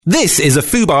This is a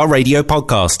Fubar Radio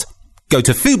podcast. Go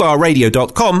to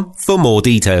fubarradio.com for more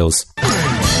details.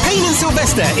 Payne and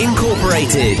Sylvester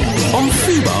Incorporated on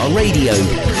Fubar Radio.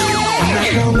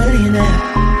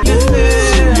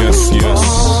 Yes.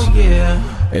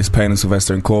 It's Payne and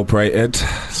Sylvester Incorporated.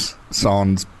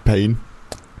 Sans pain.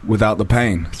 Without the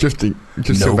pain. It's just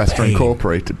Sylvester pain.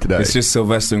 Incorporated today. It's just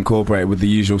Sylvester Incorporated with the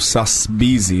usual sus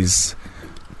beesies.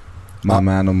 My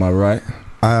man on my right.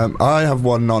 I have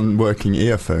one non-working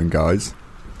earphone, guys.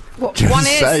 What, Just one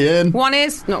is saying. One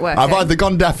is not working. I've either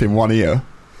gone deaf in one ear,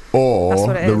 That's or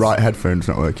what it the is. right headphone's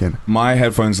not working. My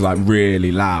headphones are like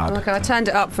really loud. Okay, I turned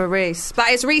it up for Reese. But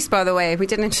it's Reese, by the way. We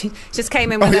didn't. Just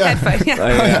came in with Oh, a yeah. headphone. Yeah. Oh,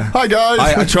 yeah. Hi, guys.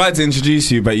 I tried to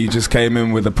introduce you, but you just came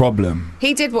in with a problem.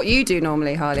 He did what you do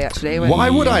normally, Harley. Actually.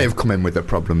 Why would I have come in with a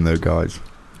problem, though, guys?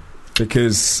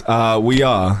 Because we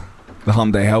are the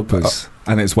Hump Day Helpers,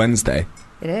 and it's Wednesday.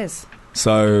 It is.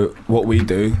 So what we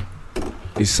do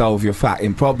is solve your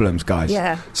fatting problems, guys.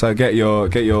 Yeah. So get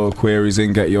your queries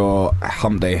in, get your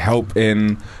Hump Day help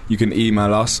in. You can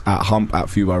email us at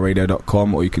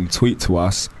hump@fubarradio.com, or you can tweet to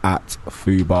us at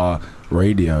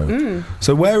fubarradio.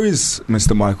 So where is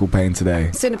Mr. Michael Payne today?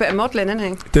 He's doing a bit of modelling,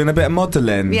 isn't Doing a bit of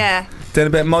modelling. he? Yeah. Doing a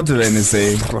bit of modelling, is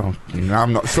he? Well,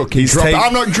 I'm not fucking He's dropping. take-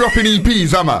 I'm not dropping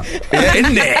EPs, am I? Yeah,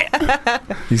 isn't it?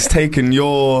 He's taken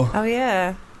your... Oh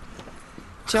yeah.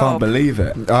 Can't Job. believe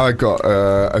it. I got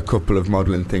a couple of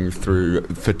modelling things through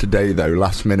for today, though,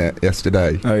 last minute,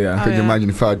 yesterday. Oh, yeah. Could you yeah. imagine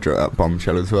if I dropped that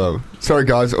bombshell as well? Sorry,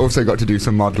 guys, also got to do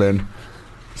some modelling.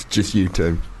 It's just you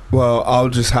two. Well, I'll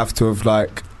just have to have,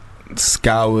 like,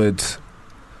 scoured...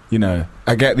 You know,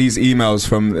 I get these emails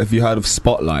from... Have you heard of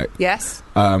Spotlight? Yes.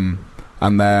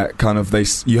 And they're kind of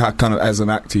you have kind of, as an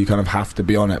actor, you kind of have to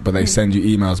be on it, but they send you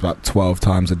emails about 12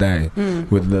 times a day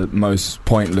with the most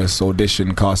pointless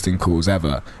audition casting calls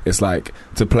ever. It's like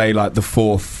to play like the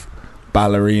fourth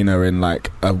ballerina in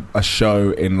like a show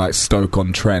in like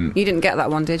Stoke-on-Trent. You didn't get that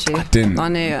one, did you? I didn't. I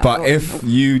knew. But if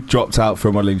you dropped out for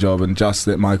a modelling job and just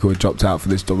that Michael had dropped out for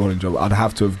this modelling job, I'd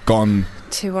have to have gone.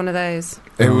 To one of those.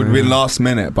 It would have been last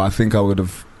minute, but I think I would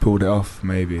have pulled it off,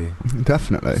 maybe.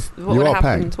 Definitely. What You would are have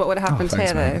happened? paying. What would have happened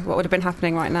thanks, here, mate. though? What would have been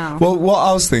happening right now? Well, what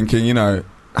I was thinking, you know,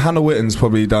 Hannah Witton's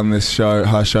probably done her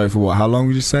show for what? How long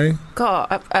would you say?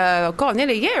 God,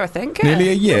 nearly a year, I think. Yeah. Nearly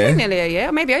a year? I think nearly a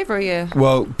year, maybe over a year.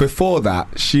 Well, before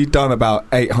that, she'd done about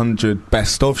 800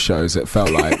 best of shows, it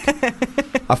felt like.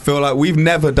 I feel like we've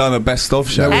never done a best of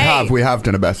show. No, Hey. we have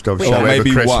done a best of We show have. over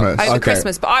Maybe Christmas. once. Over Okay.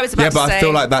 Christmas, but I was about Yeah, to but say... I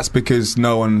feel like that's because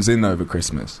no one's in over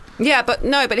Christmas. Yeah, but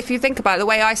if you think about it, the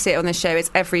way I see it on this show,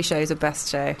 it's every show's a best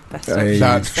show. Best of. Hey.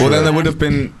 That's Well, then true. there would have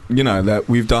been, you know, that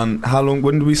we've done... How long?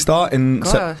 When did we start? In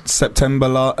God. September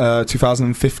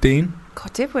 2015?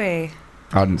 God, did we?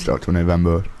 I didn't start till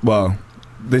November. Well,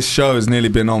 this show has nearly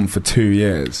been on for 2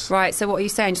 years. Right, so what are you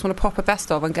saying? Just want to pop a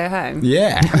best of and go home?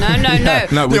 Yeah. No.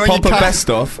 No, we When pop you a ca- best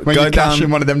off, When go you cash down...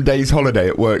 in one of them days holiday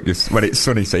at work just when it's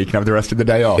sunny so you can have the rest of the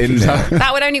day off. In there.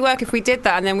 That would only work if we did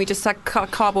that and then we just had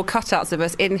cardboard cutouts of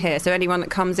us in here, so anyone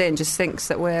that comes in just thinks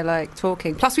that we're like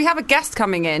talking. Plus we have a guest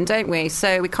coming in, don't we?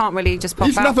 So we can't really just pop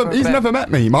He's out for a he's bit. never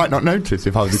met me. He might not notice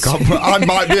if I was a cardboard. I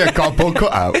might be a cardboard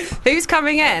cutout. Who's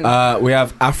coming in? We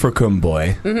have African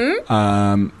Boy,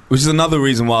 which is another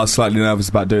reason why I was slightly nervous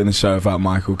about doing the show without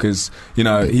Michael, because, you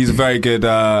know, he's a very good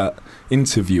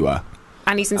interviewer.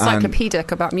 and he's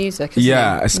encyclopedic about music, isn't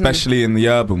Yeah, he? especially in the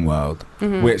urban world,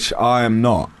 which I am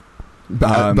not.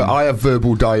 But I have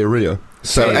verbal diarrhea.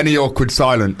 So Same. any awkward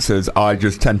silences, I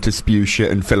just tend to spew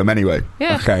shit and fill them anyway.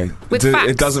 Yeah. Okay, With it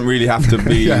facts. doesn't really have to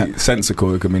be Yeah.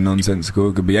 sensical. It could be nonsensical.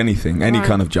 It could be anything, any Right.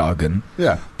 kind of jargon.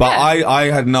 Yeah. But Yeah. I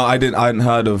hadn't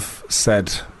heard of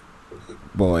said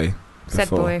boy. Said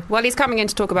before. boy. Well, he's coming in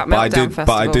to talk about But Meltdown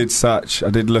Festival. I did search. I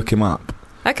did look him up.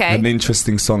 Okay. An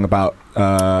interesting song about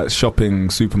shopping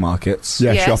supermarkets.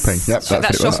 Yeah, Yes. shopping. Yep, So that's that's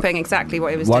what it was. shopping, exactly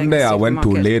what he was One doing. day at the I went to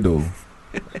supermarket. Lidl.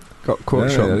 Got caught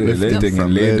Yeah, shoplifting Lidl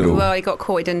from in Lidl. Well, he got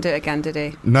caught. He didn't do it again, did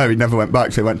he? No, he never went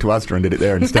back, so he went to Asda and did it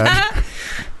there instead.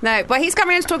 No, but he's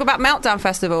coming in to talk about Meltdown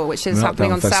Festival, which is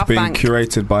happening on Meltdown Fest, South being Bank.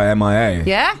 curated by MIA.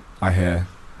 Yeah? I hear.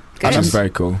 Good. Which is very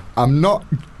cool. I'm not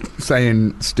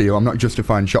saying steal, I'm not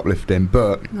justifying shoplifting,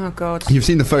 but Oh, God. you've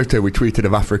seen the photo we tweeted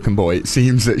of African Boy. It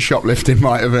seems that shoplifting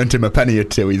might have earned him a penny or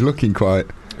two. He's looking quite...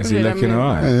 Is he Yeah, looking I mean-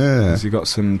 alright? Yeah. Has he got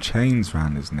some chains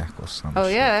round his neck or something? Oh,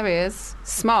 yeah, there he is.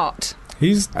 Smart.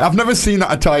 He's... I've never seen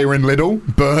that attire in Lidl,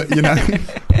 but, you know...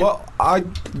 Well,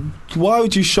 why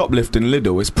would you shoplift in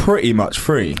Lidl? It's pretty much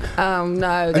free. Oh,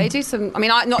 no. They do some... I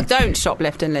mean, I don't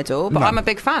shoplift in Lidl, but No. I'm a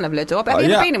big fan of Lidl. But have you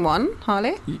yeah. ever been in one,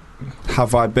 Harley?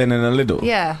 Have I been in a Lidl?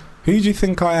 Yeah. Who do you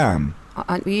think I am?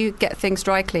 You get things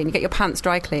dry cleaned. You get your pants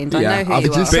dry cleaned. Yeah, I know who I've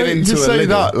you just are. been into you a say Lidl.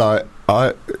 that, like...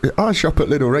 I shop at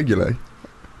Lidl regularly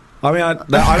I mean, I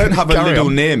don't have a Carry Lidl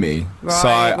on. near me, so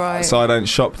Right. I don't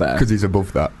shop there. because he's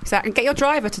above that. Exactly. Get your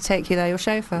driver to take you there, your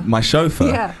chauffeur. My chauffeur,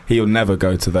 Yeah. he'll never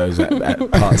go to those at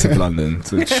parts of London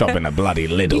to shop in a bloody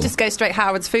Lidl. You just go straight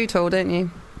Howard's Food Hall, don't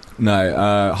you?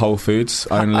 No, Whole Foods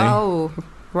only. Oh,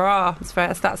 rah.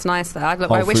 That's nice there.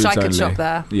 Whole I wish I Foods could only. shop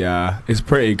there. Yeah, it's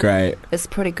pretty great. It's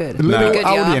pretty good. Lidl, Pretty good,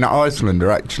 Aldi, yeah. and Iceland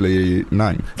are actually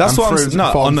known. That's And what I'm Frozen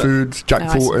no, Farm on the- Foods, Jack No,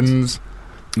 Iceland. Thornton's,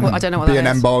 Well, I don't know what B&M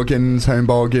that is. bargains, Home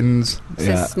bargains.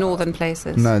 This is northern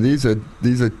places. No, these are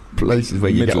places where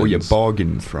you get all your Midlands.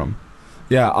 bargains from.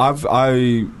 Yeah,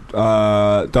 I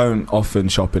don't often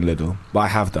shop in Lidl, but I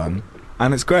have done,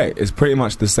 and it's great. It's pretty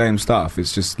much the same stuff.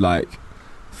 It's just like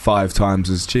 5 times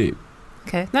as cheap.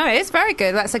 Okay. No, it's very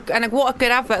good. And what a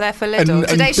good advert there for Lidl. And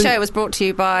Today's think- show was brought to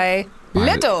you by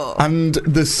Lidl. And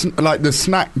the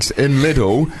snacks in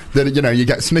Lidl, that you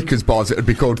get Snickers bars that would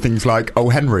be called things like O.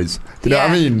 Henry's. Do you know what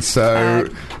I Yeah. mean? So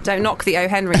Don't knock the O.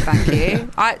 Henry, thank you.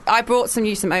 I brought some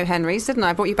O. Henry's, didn't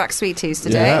I? I brought you back sweeties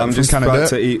today. Yeah. I'm From just Canada. about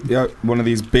to eat one of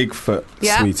these Bigfoot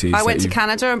Yeah, sweeties. I went that to you-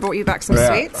 Canada and brought you back some Yeah.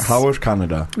 sweets. How was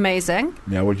Canada? Amazing.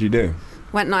 Yeah, what did you do?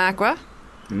 Went Niagara,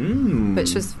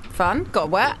 which was fun. Got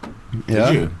wet. yeah.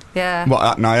 Did you? Yeah. What,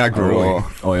 at Niagara or?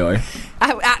 Oi.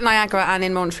 At Niagara and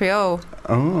in Montreal.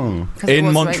 Oh. 'Cause it In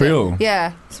was Montreal? raining.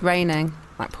 Yeah, it's raining,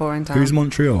 like pouring down. Who's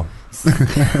Montreal?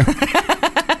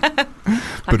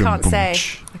 I can't say.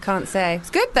 I can't say. It's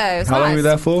good though. It's How long nice. were you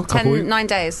there for? Couple weeks? 9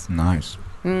 days. Nice.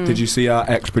 Mm. Did you see our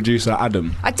ex-producer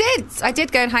Adam? I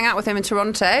did go and hang out with him in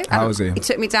Toronto. How And was he? He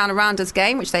took me down a Rounders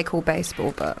game, which they call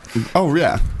baseball, but Oh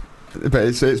yeah. But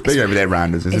it's big over there,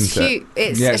 Rounders, isn't it's it? huge.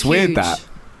 It's Yeah, it's weird huge. that.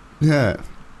 Yeah.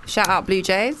 Shout out Blue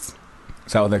Jays.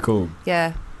 Is that what they're called?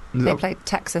 Yeah, they Oh, played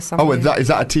Texas. is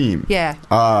that a team? Yeah.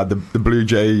 The Blue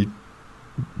Jay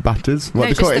batters. What No, they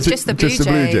just call the, it? Is it just the Blue just the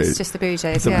Blue Jays. Jays? Just the Blue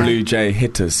Jays. The yeah. Blue Jay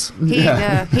hitters.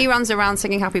 He runs around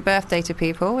singing happy birthday to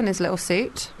people in his little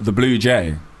suit. The Blue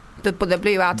Jay. The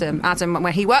Blue Adam,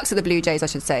 where he works at the Blue Jays, I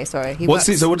should say. Sorry,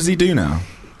 So what does he do now?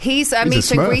 He's a He's a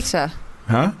meet and Smurf. greeter.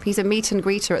 Huh? He's a meet and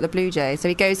greeter at the Blue Jays. So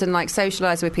he goes and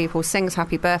socialises with people, sings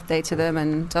happy birthday to them,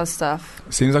 and does stuff.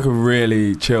 Seems like a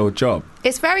really chill job.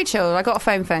 It's very chill. I got a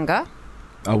foam finger.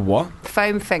 A what?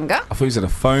 Foam finger. I thought you said a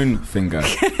phone finger.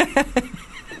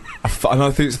 I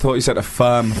thought you said a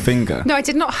firm finger. No, I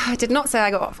did not. I did not say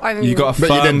I got. You got a But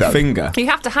you firm did that. finger. You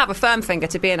have to have a firm finger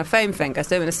to be in a foam finger.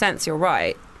 So in a sense, you're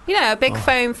right. You know, a big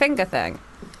foam finger thing.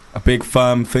 A big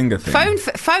firm finger thing.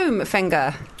 Foam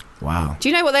finger. Wow. Do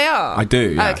you know what they are? I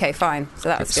do, yeah. Oh, okay, fine. So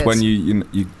that's It's good. when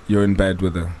you're in bed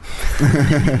with a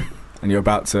and you're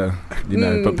about to,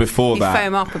 but before you that,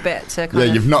 foam up a bit to kind Yeah,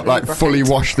 of you've not fully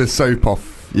lubricate. washed the soap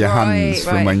off your hands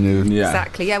from right. when you. yeah.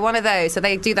 Exactly. Yeah, one of those. So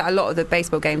they do that. A lot of the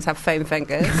baseball games have foam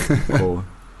fingers. Cool.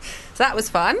 So that was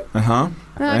fun.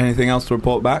 Anything else to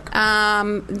report back? There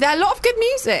are a lot of good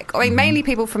music. I mean, mainly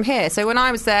people from here. So when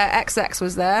I was there, XX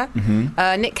was there.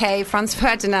 Nick Cave, Franz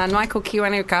Ferdinand, Michael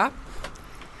Kiwanuka.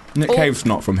 Nick Cave's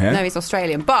not from here. No, he's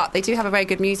Australian. But they do have a very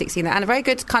good music scene there and a very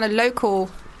good kind of local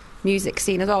music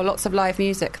scene as well. Lots of live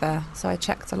music there. So I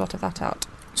checked a lot of that out.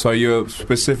 So you're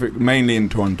mainly in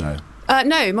Toronto.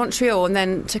 No, Montreal, and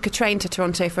then took a train to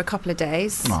Toronto for a couple of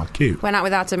days. Oh, cute. Went out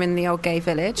with Adam in the old gay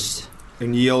village.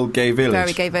 In the old gay village.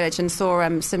 Very gay village, and saw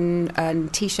some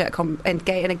t-shirt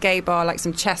in a gay bar, like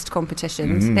some chest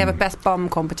competitions. They have a best bum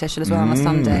competition as well on a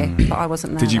Sunday, but I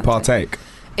wasn't there. Did you that day. partake?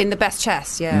 In the best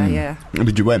chest? Yeah.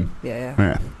 Did you win? Yeah.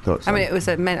 Yeah. Thought so. I mean, it was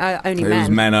only men. It was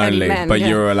men only, but yeah.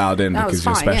 you're allowed in No, because it's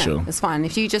you're fine, special. Yeah, it's fine.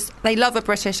 If you they love a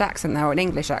British accent there, or an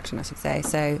English accent, I should say.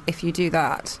 So if you do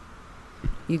that,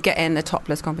 you get in the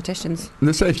topless competitions.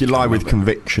 Let's say if you lie with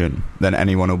conviction, then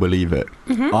anyone will believe it.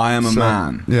 I am a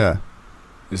man. Yeah.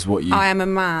 Is what you? I am a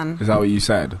man. Is that what you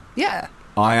said? Yeah,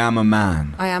 I am a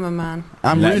man. I am a man.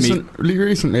 And Let me-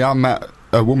 recently, I met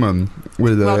a woman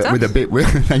with a Well done. with a bit.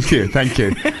 Thank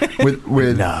you. with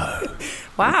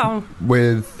Wow.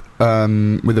 with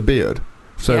a beard.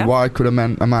 So Yeah. why could a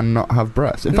man not have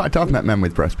breasts? In fact, I've met men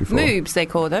with breasts before. Moobs, they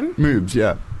call them. Moobs,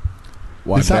 yeah.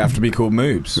 Why Is do they that- have to be called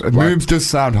moobs? Moobs does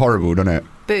sound horrible, doesn't it?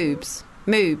 Boobs.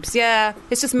 Moobs, yeah.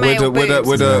 It's just male boobs.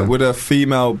 Yeah.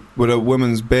 Would a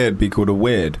woman's beard be called a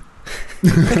weird?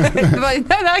 No,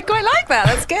 I quite like that.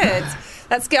 That's good.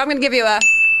 That's good. I'm going to give you a...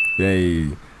 Yay.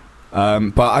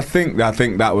 But I think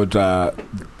that would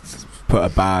put a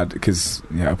bad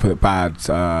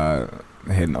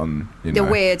hint on The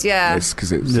weird, yeah.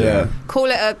 because it's Yeah. Call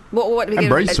it a... What do we give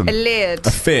Embrace it? them. A leered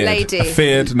a feared lady. A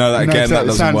feared. No, that No, again that it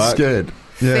doesn't sounds work. scared.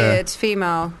 Yeah. Feared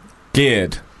female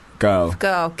Geared girl.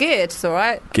 girl. Geared, it's all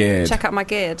right. Geared. Check out my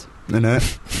geared. Isn't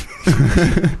it?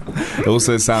 It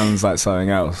also sounds like something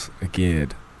else. A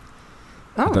geared.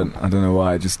 I don't know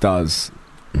why, it just does.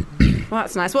 Well,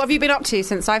 that's nice. What have you been up to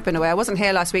since I've been away? I wasn't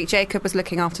here last week. Jacob was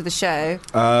looking after the show.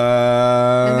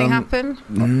 Anything happen?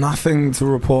 Nothing to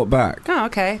report back. Oh,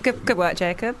 okay. Good work,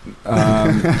 Jacob.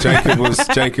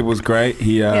 Jacob was great.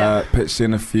 He pitched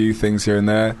in a few things here and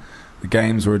there. The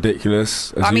games were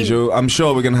ridiculous, as usual. I'm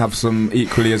sure we're going to have some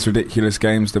equally as ridiculous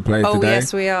games to play today. Oh,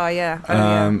 yes, we are, yeah.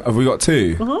 Have we got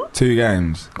two? Mm-hmm. 2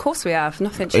 games? Of course we have.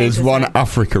 Nothing changes. Is one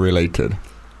Africa related?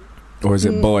 Or is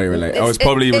it boy related? It's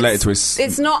probably related to his...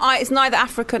 It's not. It's neither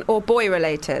African or boy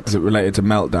related. Is it related to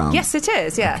Meltdown? Yes, it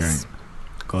is, yes.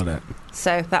 Okay. Got it.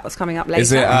 So that was coming up later.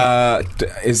 Is it?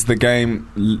 Is the game...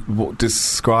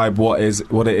 describe what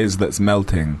it is that's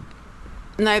melting?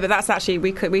 No, but that's actually...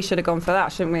 We should have gone for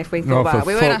that, shouldn't we, if we thought about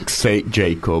it? For fuck's sake,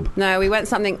 Jacob. No, we went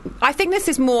something... I think this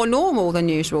is more normal than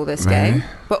usual, this game.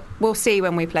 But we'll see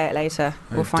when we play it later.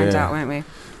 We'll find out, won't we?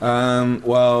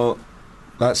 Well...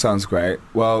 That sounds great.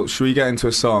 Well, should we get into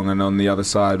a song, and on the other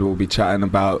side we'll be chatting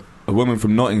about a woman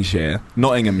from Nottinghamshire,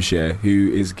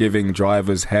 who is giving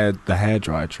drivers the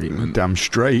hairdryer treatment. Damn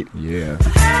straight. Yeah.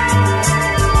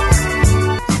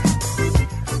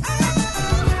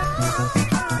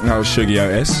 That was Shuggy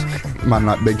Otis. Man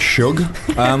like Big Shug.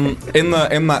 During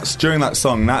that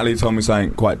song, Natalie told me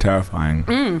something quite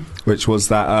terrifying, which was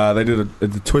that they did a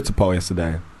Twitter poll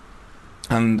yesterday,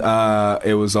 and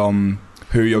it was on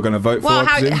who you're going to vote for. Well,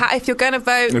 if you're going to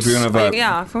vote... If you're going to vote.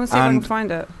 Yeah, we'll see if I can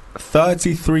find it.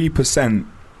 33%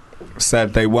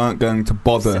 said they weren't going to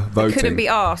bother voting. Couldn't be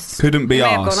asked. Couldn't be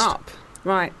asked. May have gone up.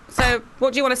 Right. So,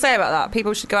 what do you want to say about that?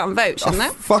 People should go out and vote, shouldn't they?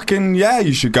 Fucking yeah,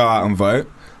 you should go out and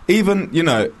vote. Even,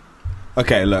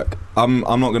 okay, look, I'm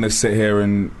not going to sit here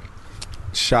and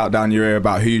shout down your ear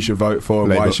about who you should vote for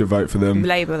and why you should vote for them.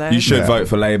 Labour, though. You should vote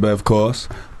for Labour, of course.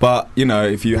 But,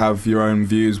 if you have your own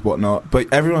views, whatnot.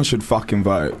 But everyone should fucking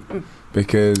vote.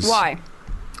 Because... Why?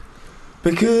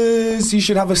 Because you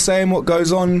should have a say in what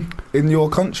goes on in your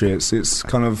country. It's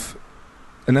kind of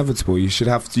inevitable. You should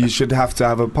have to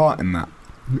have a part in that.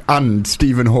 And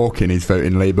Stephen Hawking is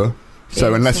voting Labour.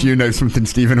 So unless you know something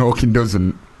Stephen Hawking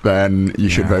doesn't, then you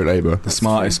should vote Labour. The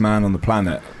smartest man on the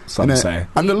planet, some say.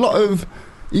 And a lot of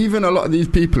these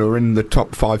people are in the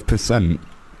top 5%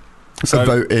 of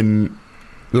voting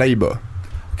Labour.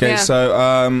 Okay,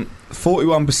 so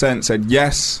 41% said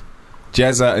yes,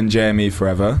 Jezza and Jamie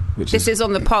forever. This is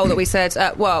on the poll that we said.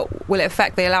 Will it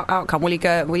affect the outcome? Will you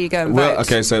go and vote?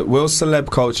 Okay, so will celeb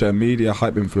culture and media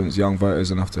hype influence young voters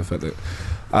enough to affect it?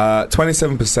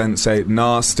 27% say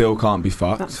nah, still can't be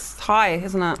fucked. That's high,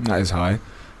 isn't it? That is high.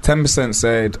 10%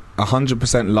 said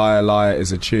 100% liar liar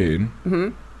is a tune. Mm-hmm.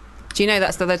 Do you know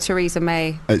that's the Theresa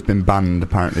May? It's been banned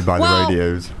apparently by the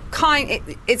radios.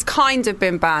 It's kind of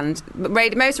been banned.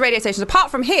 Most radio stations, apart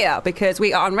from here, because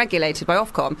we are unregulated by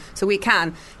Ofcom, so we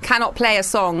cannot play a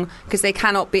song because they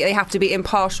have to be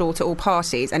impartial to all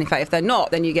parties. And in fact, if they're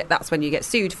not, then that's when you get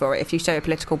sued for it if you show a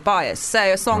political bias. So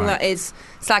a song that is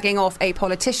slagging off a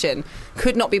politician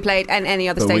could not be played in any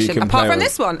other station apart from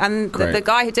this one. And the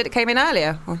guy who did it came in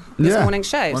earlier this morning's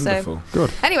show. Wonderful. So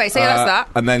good. Anyway, so that's that.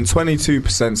 And then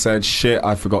 22% said shit,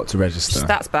 I forgot to register.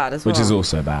 That's bad as well. Which is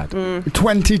also bad.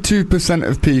 22%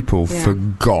 of people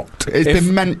forgot. It's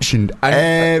been mentioned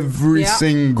every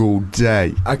single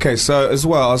day. Okay, so as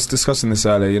well, I was discussing this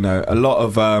earlier, a lot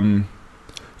of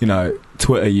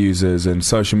Twitter users and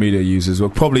social media users were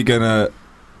probably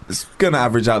it's gonna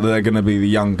average out that they're gonna be the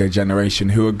younger generation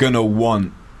who are gonna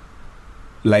want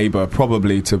Labour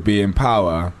probably to be in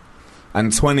power,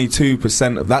 and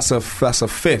 22% of that's a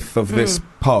fifth of this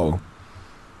poll.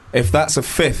 If that's a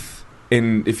fifth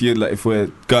if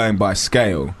we're going by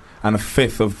scale, and a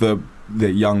fifth of the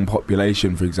young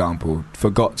population, for example,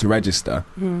 forgot to register,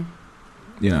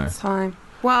 It's fine.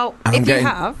 Well, if you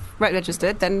have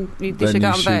registered, then you should go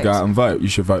out and vote. Go out and vote. You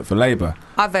should vote for Labour.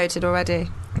 I voted already.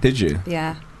 Did you?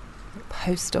 Yeah.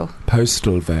 Postal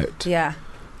vote. Yeah.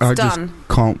 I done. Just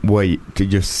can't wait to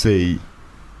just see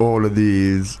all of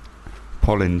these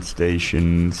polling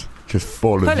stations just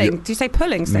full of... Did you say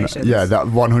polling stations? Yeah, that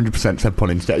 100% said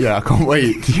polling station. Yeah, I can't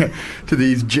wait to get to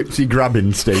these gypsy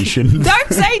grabbing stations. Don't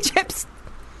say gypsy.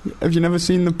 Have you never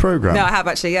seen the programme? No, I have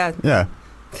actually, yeah. Yeah.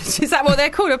 Is that what they're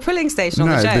called, a polling station on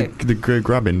the show? The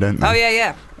grabbing, don't they? Oh,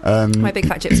 yeah. My Big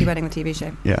Fat Gypsy Wedding, the TV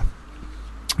show. Yeah.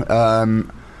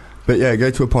 But yeah, go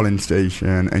to a polling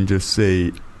station and just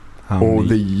see all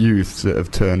the youths that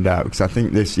have turned out, because I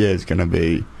think this year is going to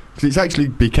be... Because it's actually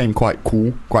became quite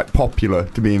cool, quite popular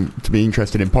to be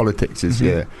interested in politics this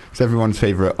year. It's everyone's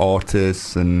favourite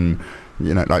artists and,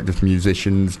 just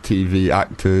musicians, TV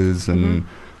actors, and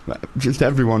just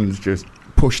everyone's just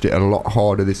pushed it a lot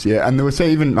harder this year. And they were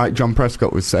saying, even like John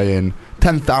Prescott was saying,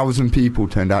 10,000 people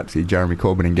turned out to see Jeremy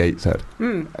Corbyn in Gateshead.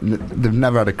 And they've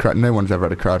never had a crowd. No one's ever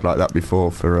had a crowd like that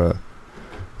before for.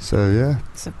 So yeah.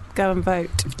 So go and vote.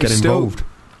 Get involved.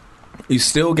 You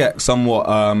still get somewhat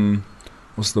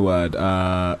what's the word?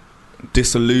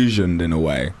 Disillusioned in a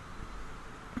way.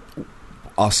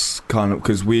 Us kind of,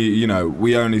 because we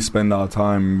only spend our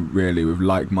time really with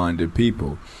like-minded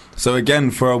people. So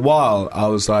again, for a while, I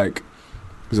was like,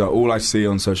 because all I see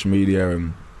on social media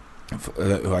and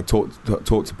I talk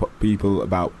to people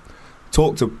about,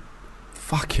 talk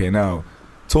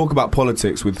about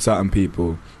politics with certain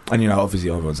people, and obviously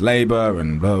everyone's Labour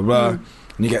and blah blah blah, and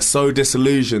you get so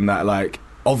disillusioned that like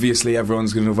obviously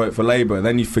everyone's going to vote for Labour.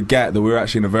 Then you forget that we're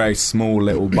actually in a very small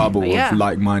little bubble of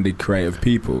like-minded creative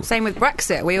people. Same with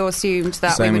Brexit. We all assumed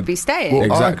that we would be staying. Well,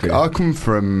 exactly. I come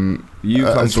from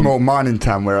a small mining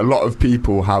town where a lot of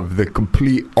people have the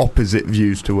complete opposite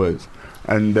views to us.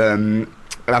 And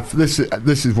this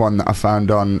is one that I found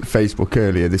on Facebook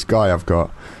earlier. This guy I've got,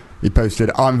 he posted,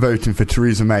 "I'm voting for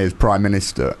Theresa May as Prime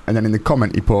Minister," and then in the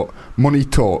comment he put, "Money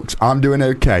talks, I'm doing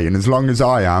okay, and as long as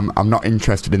I am, I'm not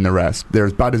interested in the rest. They're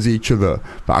as bad as each other,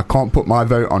 but I can't put my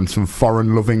vote on some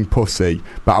foreign-loving pussy,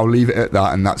 but I'll leave it at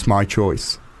that, and that's my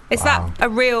choice." Is that a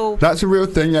real... That's a real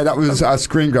thing, yeah. That was, I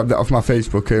screen grabbed that off my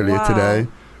Facebook earlier today.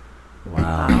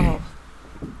 Wow. Okay.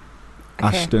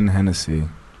 Ashton Hennessy.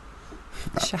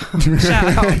 Shout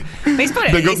out. He's put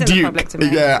it in the public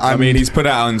domain. Yeah, I mean, he's put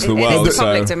it out into the world. It's the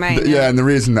public domain. Yeah, and the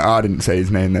reason that I didn't say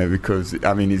his name though, because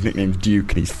his nickname's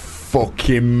Duke, and he's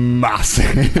fucking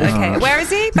massive. Okay, where is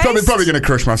he? He's probably going to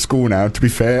crush my school now. To be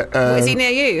fair, is he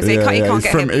near you? So he can't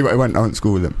get him. I went to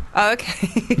school with him. Oh, okay.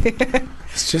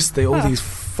 It's just all these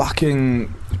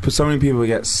fucking. So many people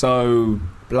get so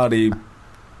bloody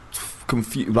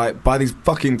confused, like by these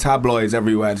fucking tabloids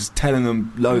everywhere, just telling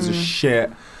them loads of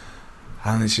shit.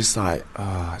 And it's just like,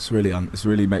 it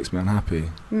really makes me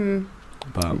unhappy.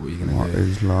 But what are you going to do? What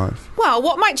is life? Well,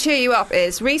 what might cheer you up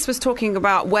is Reese was talking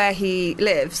about where he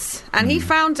lives, and he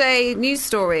found a news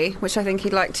story which I think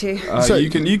he'd like to. So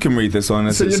you can read this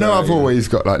on. So I've always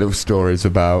got like little stories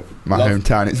about my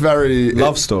hometown. It's very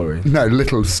love story. No,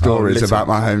 little stories about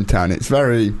my hometown. It's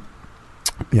very,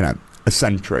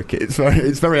 eccentric. It's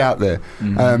very out there.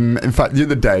 In fact, the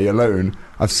other day alone,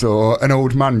 I saw an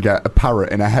old man get a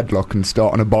parrot in a headlock and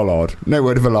start on a bollard. No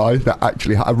word of a lie. That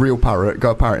actually a real parrot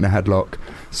got a parrot in a headlock,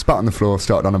 spat on the floor,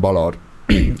 started on a bollard.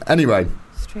 Anyway,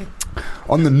 it's true.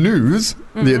 On the news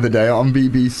the other day on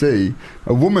BBC,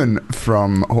 a woman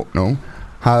from Hucknall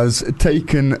has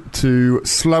taken to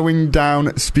slowing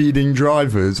down speeding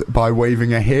drivers by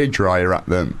waving a hairdryer at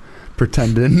them,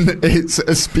 pretending it's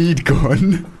a speed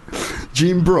gun.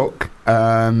 Jean Brooke,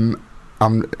 am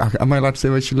I allowed to say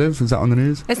where she lives? Is that on the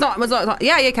news? It's not.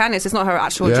 Yeah, you can. It's not her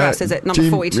actual address, is it? Number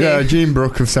 42. Yeah, Jean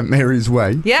Brooke of St Mary's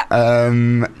Way. Yeah.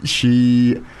 That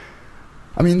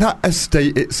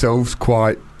estate itself's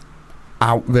quite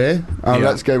out there.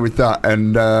 Let's go with that.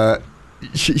 And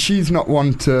she's not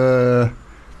one to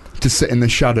sit in the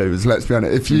shadows. Let's be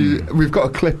honest. We've got a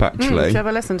clip actually. Should you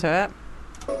ever listen to it?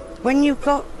 When you've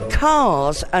got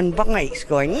cars and bikes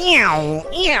going meow,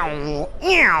 meow,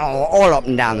 meow all up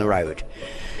and down the road,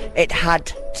 it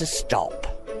had to stop.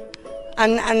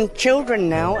 And children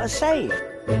now are saved.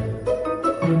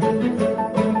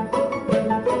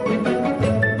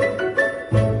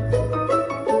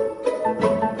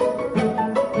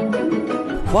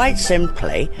 Quite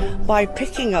simply, by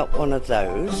picking up one of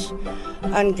those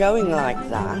and going like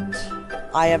that,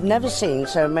 I have never seen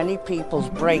so many people's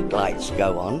brake lights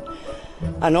go on,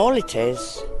 and all it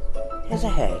is a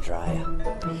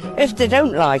hairdryer. If they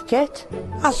don't like it,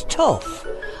 that's tough.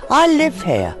 I live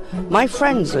here, my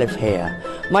friends live here,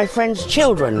 my friends'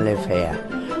 children live here,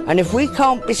 and if we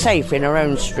can't be safe in our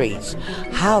own streets,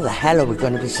 how the hell are we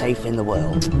going to be safe in the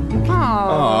world?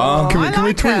 Can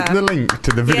we tweet the link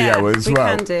to the video as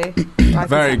well? We can do.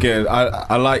 Very good.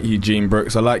 I like you, Jean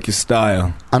Brooks. I like your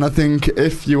style. And I think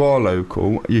if you are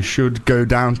local, you should go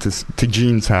down to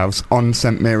Jean's house on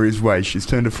St Mary's Way. She's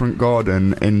turned her front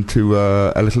garden into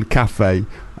a little cafe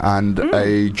and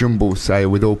a jumble sale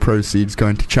with all proceeds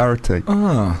going to charity.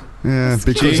 Yeah,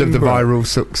 because of the viral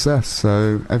success.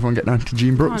 So everyone get down to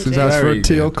Jean Brooks' house for a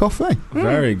tea or coffee.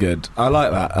 Very good. I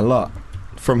like that a lot.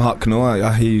 From Hucknall,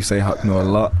 I hear you say Hucknall a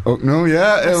lot. Hucknall,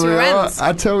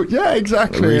 yeah,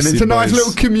 exactly. Reese and it's a nice boys.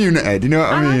 little community, do you know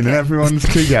what I mean? And everyone's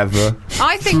together.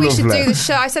 I think we should lovely. do the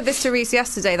show. I said this to Reese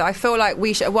yesterday, that I feel like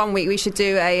one week we should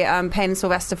do a Payne and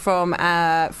Sylvester from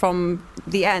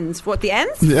the ends. What, the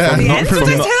ends? Yeah. From the ends? From Where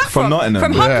did I say that from Nottingham.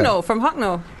 From Hucknall. From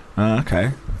Hucknall. Okay.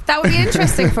 That would be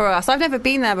interesting for us. I've never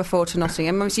been there before to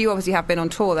Nottingham. You obviously have been on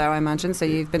tour there, I imagine, so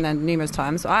you've been there numerous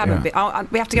times. I haven't been.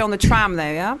 We have to go on the tram, though,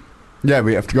 yeah? Yeah,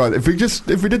 we have to go. If we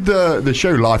did the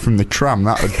show live from the tram,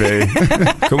 that would be.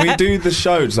 Can we do the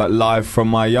shows like live from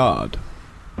my yard?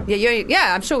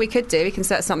 Yeah, I'm sure we could do. We can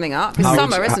set something up. It's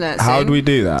summer, isn't it? How do we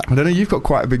do that? I don't know. You've got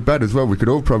quite a big bed as well. We could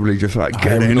all probably just like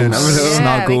get in and have a little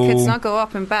snuggle. We could snuggle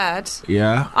up in bed.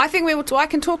 Yeah. I think I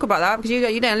can talk about that because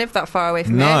you don't live that far away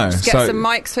from me. Just get some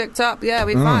mics hooked up. Yeah,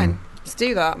 we're fine. Let's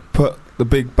do that. Put the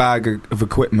big bag of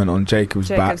equipment on Jacob's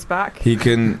back. He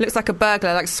can. Looks like a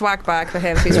burglar, like swag bag for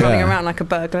him. He's running around like a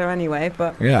burglar anyway.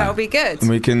 But that'll be good. And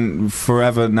we can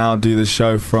forever now do the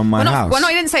show from my house. Well, no,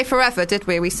 you didn't say forever, did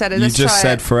we? We said you just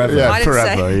said forever. Yeah,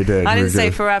 forever. You did. I didn't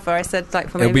say forever. I said like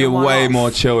for maybe it'll be a way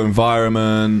more chill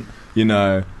environment. You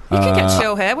know. You can get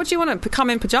chill here. What do you want to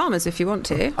come in pyjamas if you want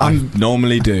to? I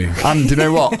normally do. And do you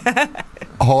know what?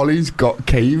 Harley's got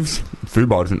caves.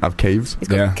 Fubar doesn't have caves. He's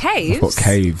got caves? I've got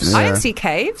caves. I didn't see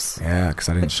caves. Yeah, because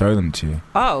I didn't show them to you.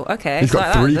 Oh, okay. He's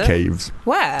got like 3 caves.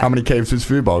 Where? How many caves has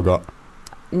Fubar got?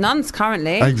 None's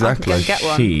currently. Exactly. I could go get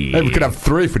one. Hey, we could have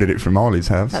 3 if we did it from Harley's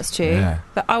house. That's true. Yeah.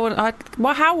 But why?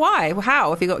 How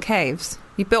have you got caves?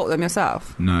 You built them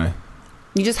yourself? No.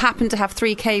 You just happen to have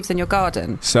 3 caves in your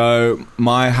garden? So,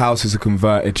 my house is a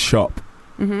converted shop.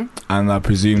 Mm-hmm. And I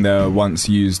presume they were once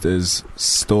used as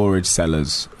storage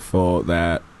cellars for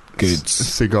their goods.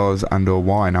 Cigars and or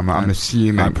wine, I'm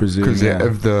assuming. I presume,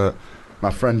 because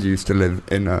my friends used to live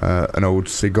in an old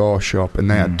cigar shop,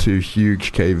 and they had 2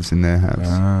 huge caves in their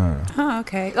house. Oh,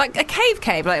 okay. Like a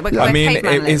cave, like I mean,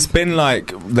 it's been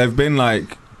like they've been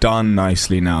like done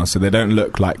nicely now, so they don't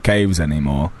look like caves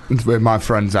anymore. Where my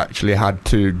friends actually had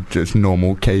 2 just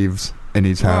normal caves in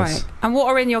his house. Right. And what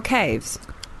are in your caves?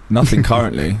 Nothing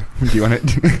currently. Do you want it?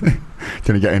 Do you want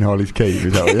to get in Harley's cave?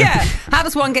 Is that what yeah. How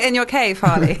does one get in your cave,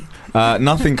 Harley?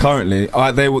 Nothing currently.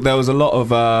 There was a lot of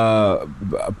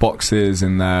boxes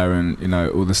in there, and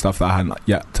all the stuff that I hadn't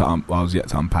I was yet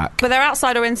to unpack. But they're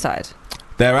outside or inside?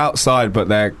 They're outside, but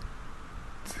they're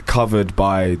covered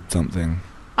by something.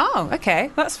 Oh,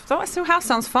 okay. Your house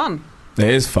sounds fun. It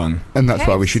is fun, and that's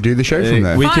why we should do the show from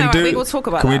there. We'll talk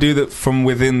about that. Can we do that from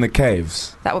within the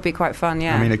caves? That would be quite fun.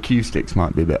 Yeah. I mean, acoustics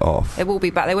might be a bit off. It will be,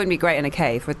 but they wouldn't be great in a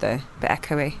cave, would they? A bit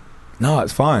echoey. No,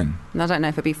 it's fine. I don't know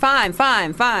if it'd be fine.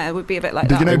 It would be a bit like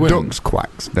that. Did you know ducks'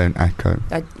 quacks don't echo?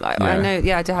 I know.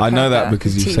 Yeah, I do. I know that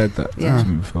because you said that to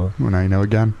me before. Well, now you know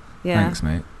again. Yeah. Thanks,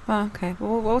 mate. Oh, okay.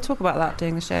 Well, we'll talk about that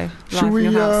during the show. Should we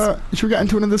get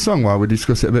into another song while we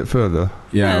discuss it a bit further?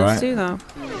 Yeah, right. Let's do that.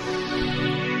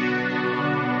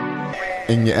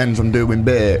 In your ends, I'm doing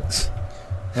bits.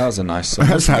 That was a nice song.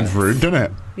 That sounds rude, doesn't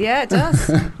it? Yeah, it does.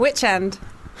 Which end?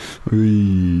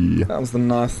 That was the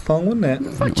nice song, wasn't it?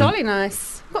 It's like jolly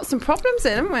nice. We've got some problems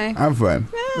in, haven't we? Have we? Yeah.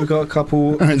 We've got a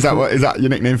couple. Is that your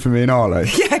nickname for me and Harley?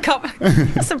 Yeah, got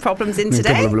some problems in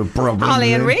today.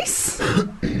 Harley and Reese.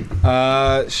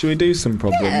 Should we do some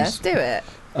problems? Yeah, let's do it.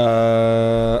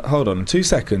 Hold on 2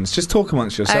 seconds. Just talk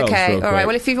amongst yourselves. Okay, real all right. quick.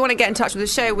 Well, if you want to get in touch with the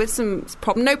show with some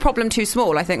no problem too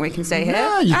small, I think we can say here.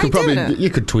 Yeah, you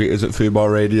could tweet us at Fubar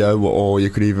Radio, or you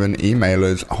could even email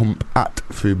us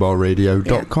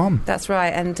hump@fubarradio.com. Yeah, that's right,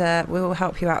 and we will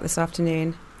help you out this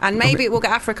afternoon. And maybe we'll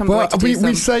get African Boy to do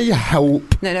we say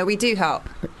help. No, we do help.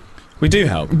 We do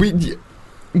help.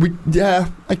 Yeah,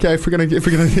 okay. If we're gonna,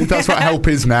 that's what help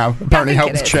is now. Apparently,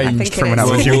 help's changed from when I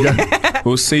was younger.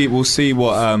 We'll see what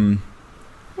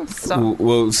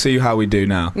we'll see how we do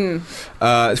now.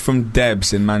 It's from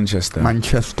Debs in Manchester.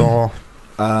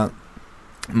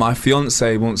 My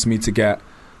fiance wants me to get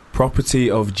 "Property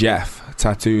of Jeff"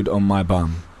 tattooed on my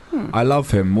bum. I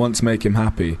love him, want to make him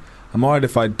happy. I'm worried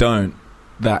if I don't,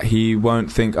 that he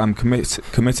won't think I'm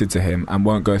committed to him and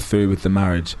won't go through with the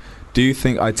marriage. Do you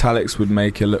think italics would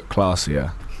make it look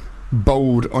classier?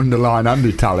 Bold, underline, and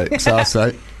italics, I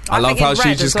say. I love how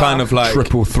she's just kind of like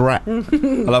triple threat. I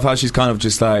love how she's kind of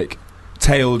just like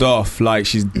tailed off, like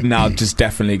she's now just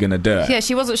definitely going to do it. Yeah,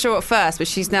 she wasn't sure at first, but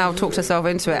she's now talked herself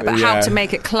into it. But how to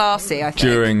make it classy, I think.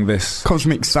 During this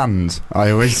Cosmic Sands,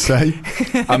 I always say.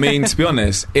 I mean, to be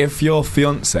honest, if your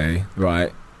fiance,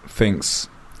 right, thinks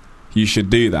you should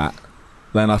do that,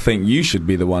 then I think you should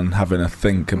be the one having a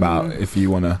think about if you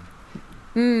want to.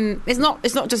 It's not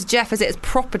just Jeff, is it? It's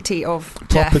property of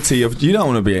Property Jeff. of. You don't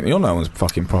want to be in. You're no one's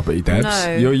fucking property, Debs.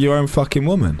 No. You're your own fucking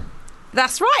woman.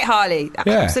 That's right, Harley.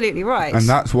 Yeah. Absolutely right. And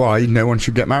that's why no one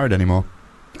should get married anymore.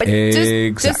 But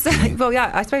exactly. Well,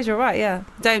 yeah, I suppose you're right. Yeah,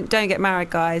 don't get married,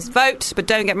 guys. Vote, but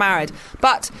don't get married.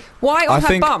 But why on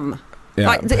her bum? Yeah.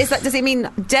 Like, does it mean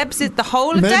Debs is the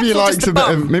whole of Maybe Debs he or likes just the a bit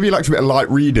bum? of maybe he likes a bit of light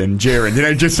reading during,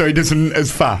 just so he doesn't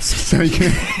as fast. So he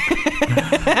can.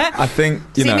 I think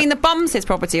Does it mean the bum's his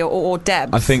property or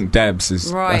Debs? I think Debs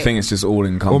is. Right. I think it's just all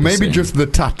encompassing. Or maybe just the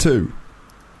tattoo.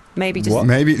 Maybe just.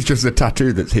 Maybe it's just the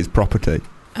tattoo that's his property.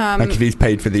 Like if he's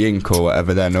paid for the ink or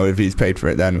whatever, then, or if he's paid for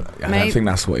it, then. I don't think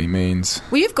that's what he means.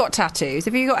 Well, you've got tattoos.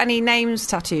 Have you got any names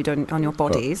tattooed on your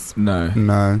bodies? No.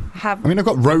 No. I mean, I've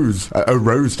got a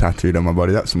rose tattooed on my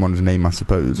body. That's someone's name, I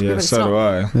suppose. Yeah, but so do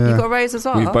I. Yeah. You've got a rose as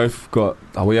well? We've both got.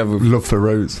 We have. Love for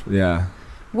rose. Yeah.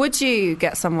 Would you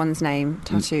get someone's name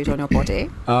tattooed on your body?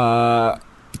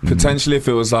 Potentially, if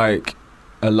it was like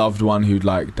a loved one who'd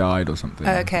like died or something.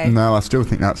 Okay. No, I still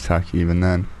think that's tacky even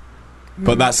then.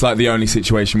 But that's like the only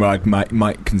situation where I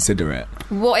might consider it.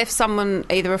 What if someone,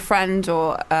 either a friend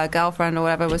or a girlfriend or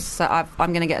whatever, was I'm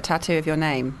going to get a tattoo of your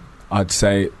name? I'd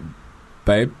say,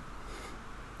 babe,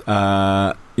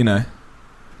 I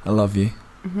love you.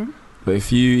 Mm-hmm. But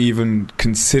if you even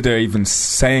consider even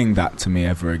saying that to me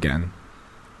ever again,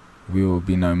 we will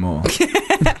be no more.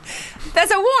 There's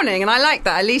a warning, and I like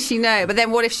that. At least you know. But then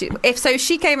what if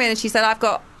she came in and she said, I've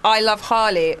got I love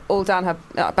Harley all down her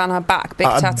back, big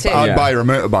tattoo. I'd buy her a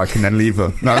motorbike and then leave her.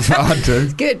 That's what I'd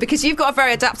do. Good, because you've got a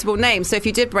very adaptable name. So if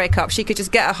you did break up, she could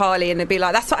just get a Harley and it'd be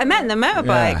like, that's what I meant, the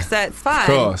motorbike. Yeah. So it's fine. Of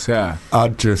course, yeah.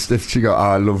 I'd just, if she got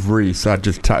I love Reese, I'd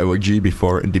just tattoo a G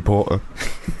before it and deport her.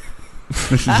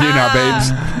 This is you now,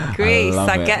 babes. Greece, I love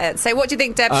I it. get it. So what do you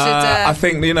think Deb should... I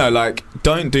think,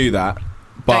 don't do that.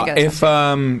 But Don't get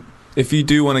a if you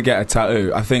do want to get a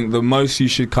tattoo, I think the most you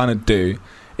should kind of do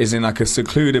is in like a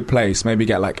secluded place, maybe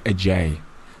get like a J.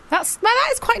 that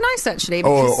is quite nice, actually.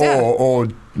 Or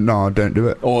Because, no, don't do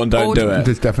it. Or don't do it.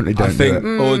 Just definitely don't I think,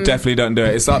 do it. or definitely don't do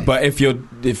it. It's like, but if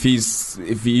it's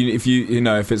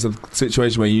a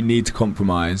situation where you need to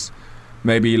compromise,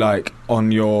 maybe like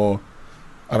on your,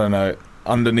 I don't know,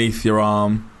 underneath your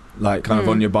arm, like kind of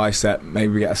on your bicep,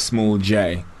 maybe get a small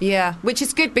J. yeah, which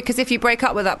is good because if you break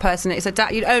up with that person,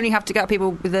 you'd only have to get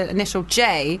people with the initial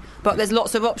J, but there's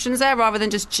lots of options there rather than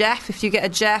just Jeff. If you get a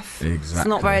Jeff, it's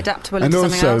not very adaptable And into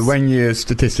something also, else. when your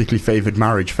statistically favoured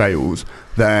marriage fails,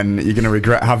 then you're going to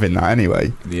regret having that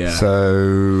anyway. Yeah.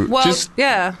 So,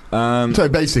 So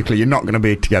basically, you're not going to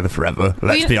be together forever.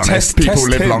 Let's be honest. Test People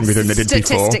live him. longer than they did before.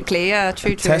 Statistically, yeah,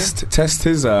 true. Test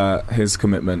his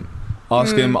commitment.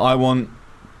 Ask him, I want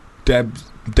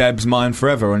Deb's mine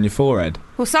forever on your forehead.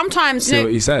 Well, sometimes See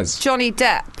what he says. Johnny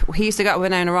Depp, he used to go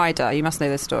with Winona Ryder. You must know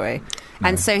this story. No.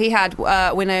 And so he had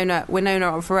Winona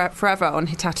forever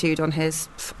tattooed on his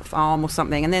arm or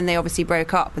something. And then they obviously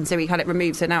broke up, and so he had it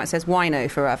removed. So now it says Wino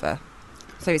forever.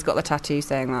 So he's got the tattoo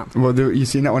saying that. Well, you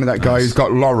seen that one of that guy who's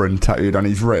got Lauren tattooed on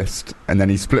his wrist, and then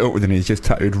he split up with him and he's just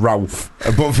tattooed Ralph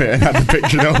above it and had the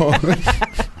picture of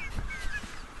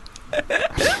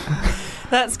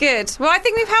That's good. Well, I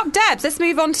think we've helped Debs. Let's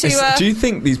move on to... Do you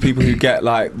think these people who get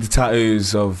like the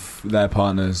tattoos of their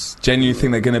partners genuinely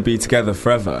think they're going to be together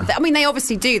forever? I mean, they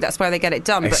obviously do. That's why they get it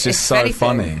done. It's but just so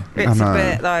funny. It's a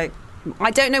bit like...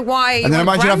 I don't know why you and then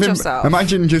want to brand yourself.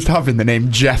 imagine just having the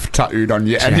name Jeff tattooed on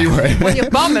you anyway. On your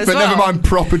bum as but well. never mind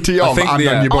property of and on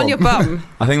your bum. On your bum.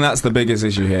 I think that's the biggest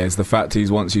issue here, is the fact he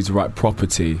wants you to write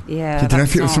property. Yeah, I don't know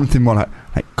if it was something more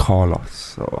like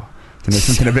Carlos or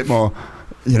something a bit more,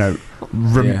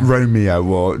 Romeo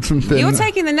or something. You're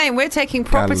taking the name, we're taking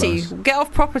property. Carlos. Get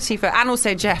off property and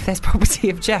also Jeff. There's property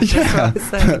of Jeff as well.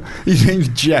 So. His name's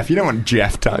Jeff. You don't want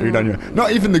Jeff tattooed on you.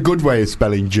 Not even the good way of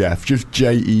spelling Jeff, just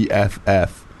Jeff.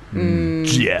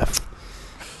 Jeff.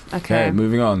 Okay,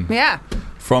 moving on. Yeah.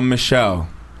 From Michelle.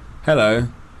 Hello.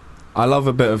 I love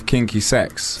a bit of kinky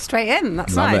sex. Straight in.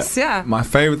 That's Love nice. it. Yeah. My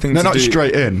favourite thing No, to not do...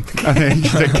 straight in. I think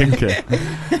just a kinky.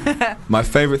 My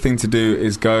favourite thing to do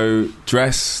is go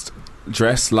dressed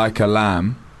like a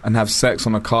lamb and have sex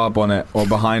on a car bonnet or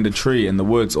behind a tree in the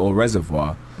woods or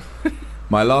reservoir.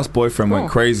 My last boyfriend went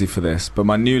crazy for this, but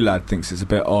my new lad thinks it's a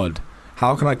bit odd.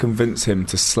 How can I convince him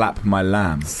to slap my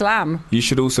lamb? Slam. You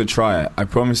should also try it. I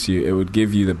promise you it would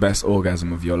give you the best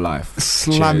orgasm of your life.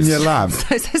 Slam Cheers. your lamb.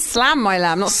 So it says slam my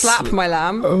lamb, not slap my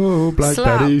lamb. Oh, Black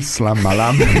Betty, slam my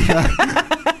lamb.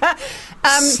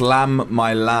 Slam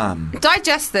my lamb.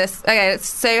 Digest this. Okay,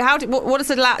 so what is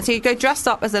a lamb? So you go dressed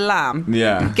up as a lamb.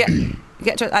 Yeah.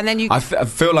 And then you... I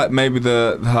feel like maybe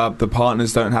the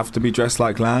partners don't have to be dressed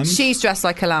like lambs. She's dressed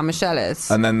like a lamb, Michelle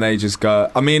is. And then they just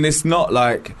go... I mean, it's not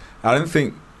like... I don't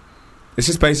think... It's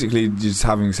just basically just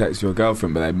having sex with your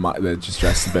girlfriend, but they're just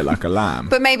dressed a bit like a lamb.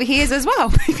 But maybe he is as well.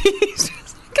 Maybe he's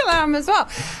dressed like a lamb as well.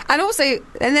 And also...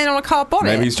 And then on a car bonnet.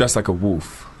 Maybe he's dressed like a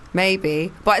wolf.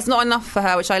 Maybe, but it's not enough for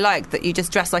her, which I like, that you just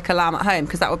dress like a lamb at home,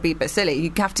 because that would be a bit silly. You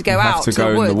have to go out to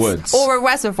go the in the woods. or a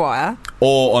reservoir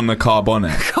Or on the car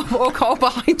bonnet. or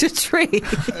behind a tree.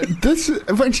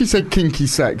 When she said kinky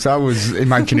sex, I was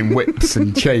imagining whips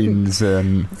and chains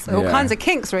and... All kinds of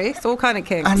kinks, Reese. All kind of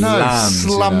kinks. I know, Lambs,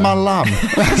 slam my lamb.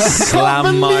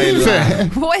 Slam my lamb.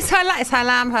 What is her lamb? Is her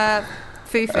lamb her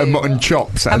fufu? A mutton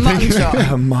chops, I A think. mutton chop.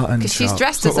 A mutton Because she's chop.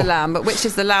 dressed as a lamb, but which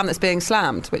is the lamb that's being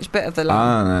slammed? Which bit of the lamb?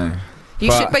 I don't know.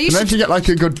 You should, but you And then should. you get like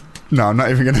a good... No, I'm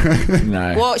not even going to...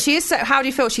 No. Well, she is. How do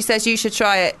you feel? She says you should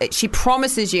try it. She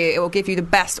promises you it will give you the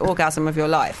best orgasm of your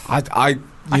life. I can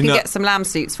get some lamb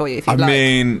suits for you if you'd like. I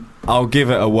mean, I'll give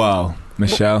it a whirl,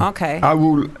 Michelle. Okay. I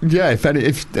will... Yeah, if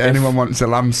anyone wants a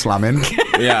lamb slamming,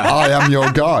 Yeah. I am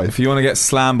your guy. If you want to get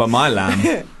slammed by my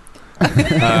lamb,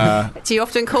 Do you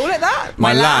often call it that?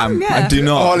 my lamb, Yeah. I do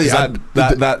not. Ollie, 'cause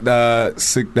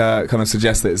that kind of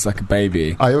suggests that it's like a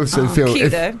baby. I also feel cute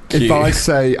if though. Cute. I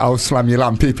say I'll slam your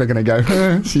lamb, people are going to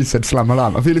go, she said slam a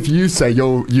lamb. I feel if you say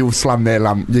you'll slam their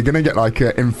lamb, you're going to get like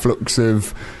an influx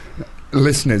of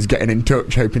listeners getting in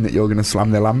touch hoping that you're going to slam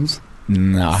their lambs.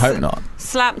 No, I hope not.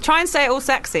 Try and say it all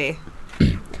sexy.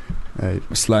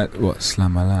 It's like, what,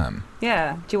 slam my lamb?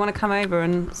 Yeah. Do you want to come over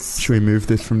and? Should we move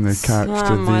this from the couch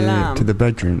Slam my lamb. to the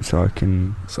bedroom so I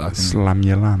can So I can slam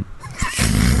your lamb?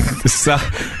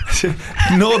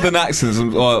 Northern accents.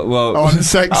 Well, Oh, I'm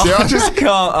sexy. I just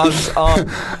can't.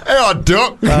 Hey,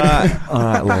 duck. All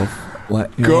right, love.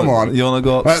 Come on. You want to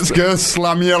go? Let's go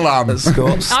slam your lamb. Let's go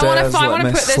upstairs. I want to let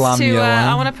me put this slam to. your lamb.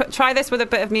 I want to try this with a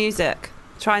bit of music.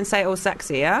 Try and say it all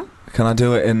sexy. Yeah. Can I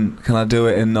do it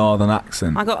in Northern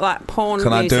accent? I got like porn.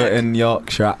 Can music. I do it in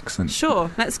Yorkshire accent? Sure.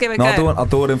 Let's give it a No, go. I'll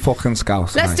do it in fucking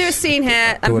Scouse. Let's do a scene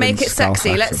here Do and it make in it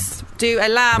sexy. Scouse Let's do a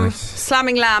lamb, Nice.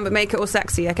 slamming lamb, but make it all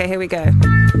sexy. Okay, here we go.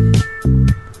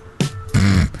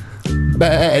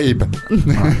 Babe.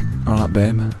 All right,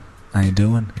 babe. How you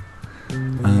doing?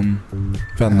 We've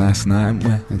had a nice night,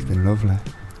 haven't we? It's been lovely.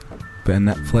 Bit of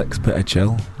Netflix, bit of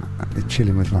chill.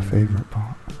 Chilling was my favourite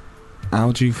part.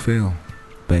 How do you feel,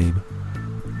 babe?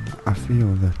 I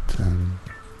feel that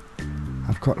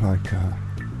I've got like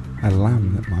a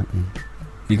lamb that might be...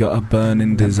 You got a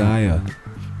burning desire,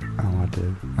 Oh, I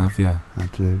do. have you? I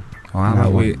do. Well, And how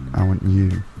about we I want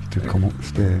you to come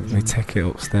upstairs take it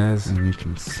upstairs? and you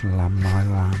can slam my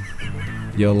lamb.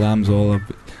 Your lamb's all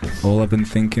I've been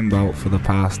thinking about for the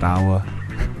past hour.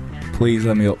 Please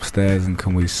let me upstairs and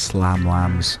can we slam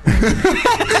lambs?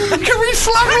 Can we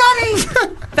slam lambs?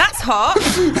 That's hot.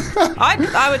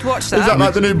 I would watch that. Is that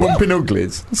like the new Bumping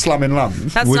Uglies? Slamming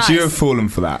lambs? That's Would nice. you have fallen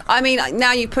for that? I mean,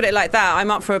 now you put it like that, I'm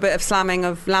up for a bit of slamming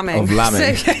of lambing. Of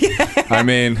lambing. So, yeah. I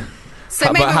mean, So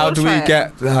maybe but how we'll do we try it.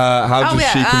 get her? How Oh, does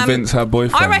yeah, she convince her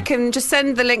boyfriend? I reckon just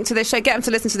send the link to the show, get him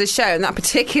to listen to the show and that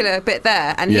particular bit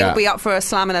there, and Yeah. he'll be up for a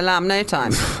slam and a lamb no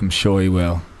time. I'm sure he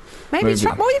will. Maybe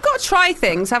try, well, you've got to try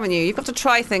things, haven't you? You've got to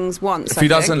try things once. If I he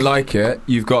think. doesn't like it,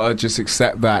 you've got to just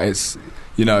accept that it's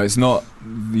not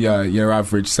your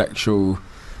average sexual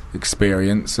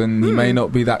experience, and he may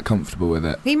not be that comfortable with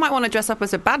it. He might want to dress up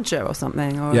as a badger or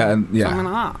something, or Yeah. something like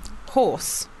that.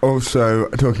 Horse. Also,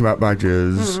 talking about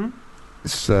badgers,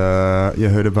 you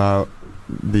heard about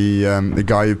the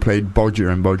guy who played Bodger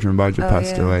and Bodger and Badger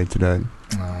passed yeah. away today.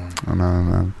 I know,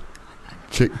 man.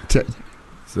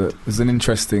 So it's an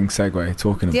interesting segue,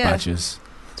 talking of Yeah. badgers.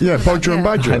 Yeah, Bodger and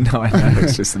Yeah. Badger. I know,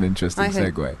 it's just an interesting I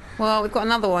think- segue. Well, we've got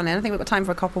another one in. I think we've got time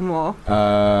for a couple more.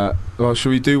 Well, should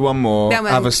we do one more, Yeah,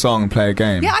 well- have a song, play a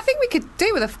game? Yeah, I think we could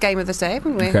do with a game of the day,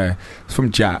 wouldn't we? Okay, it's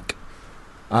from Jack.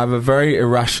 I have a very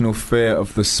irrational fear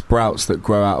of the sprouts that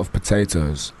grow out of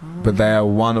potatoes, but they are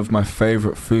one of my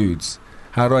favourite foods.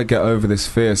 How do I get over this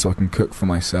fear so I can cook for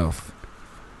myself?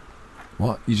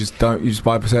 What? You just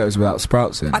buy potatoes without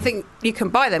sprouts in? I think you can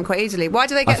buy them quite easily. Why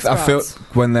do they I get sprouts? feel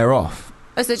when they're off.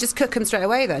 Oh, so just cook them straight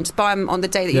away then? Just buy them on the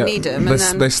day that you need them, They, and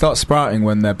then. they start sprouting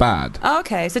when they're bad. Oh,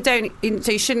 okay, so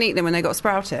so you shouldn't eat them when they got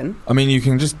sprouting. I mean, you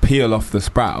can just peel off the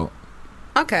sprout,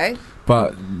 Okay,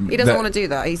 but he doesn't want to do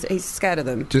that. He's scared of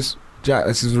them. Just Jack,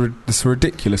 this is a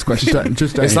ridiculous question.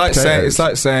 Just it's eat like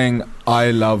potatoes. saying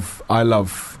I love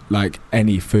like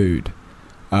any food,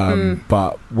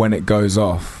 but when it goes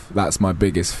off, that's my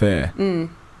biggest fear.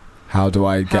 How do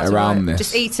I get around this?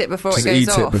 Just eat it before Just it goes eat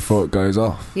off. it before it goes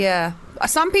off. Yeah.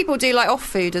 Some people do like off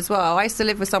food as well. I used to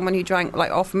live with someone who drank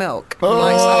like off milk. But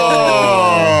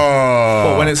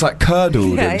when it's like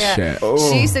curdled Yeah, and yeah. shit.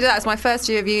 She used to do that. It's my first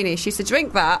year of uni. She used to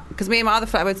drink that because me and my other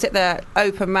friend would sit there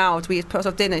open mouthed. We'd put us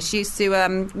off dinner. She used to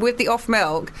with the off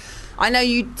milk. I know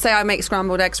you say I make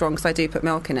scrambled eggs wrong because I do put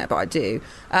milk in it, but I do.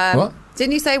 What?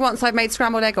 Didn't you say once I made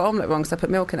scrambled egg or omelette wrong because I put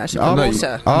milk in it? I should put No,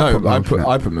 water.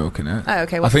 I put milk in it. Oh,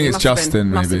 okay. I think it's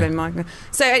Justin, must have maybe. been Mike.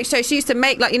 So she used to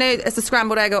make, like, you know, as a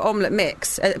scrambled egg or omelette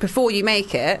mix before you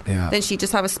make it. Yeah. Then she'd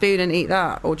just have a spoon and eat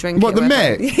that or drink What, it. the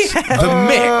whatever. mix? Yeah. The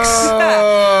mix.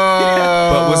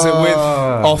 But was it with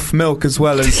off milk as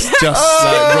well as just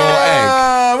like raw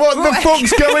egg? What the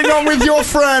fuck's going on with your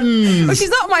friends? Well, she's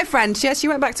not my friend. She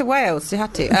went back to Wales. She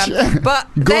had to. But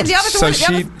then Good. the other So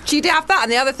thing, she did have that,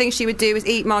 and the other thing she would do was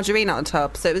eat margarine out of the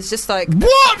tub. So it was just like,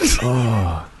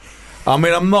 What? I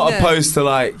mean, I'm not Yeah. opposed to,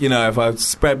 like, you know, if I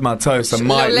spread my toast, I Little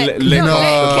might lick- lick little off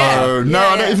lick, the yeah. bone. No, Yeah,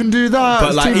 I don't yeah. even do that. But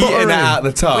It's like too eating buttery. it out of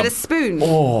the tub. with a spoon.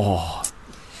 Oh.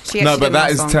 She No, actually but did that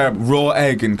last is long. terrible. Raw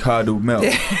egg and curdled milk.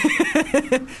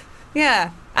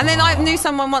 Yeah. And then I knew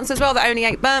someone once as well that only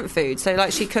ate burnt food. So,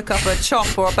 like, she'd cook up a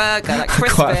chop or a burger, like,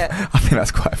 crisp it, I think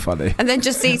that's quite funny. and then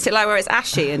just eat it, like, where it's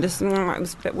ashy, and just, it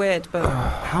was a bit weird, but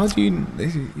How do you...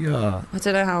 Yeah. I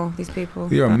don't know how these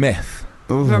people... You're a myth.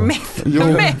 You're a myth. You're You're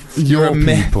a myth. You're a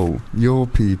myth. people. Your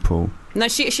people. No,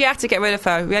 she had to get rid of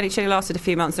her. She only lasted a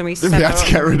few months, and we We sent had her to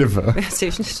on. get rid of her. We had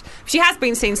to. She has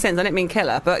been seen since. I didn't mean kill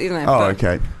her, but, you know. Oh, but,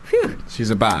 okay. Phew. She's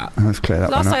a bat. Let's clear that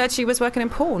Last one I up. heard, she was working in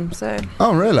porn, so...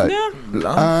 Oh, really? Yeah.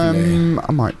 Lovely.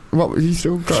 I might. What? You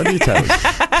still got details?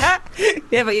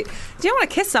 Yeah, but do you want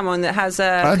to kiss someone that has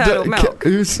curdled milk?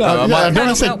 Who's? No, I I don't Curdled want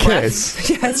to say milk breath. kiss.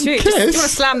 Yeah, it's true. Kiss? Just, do you want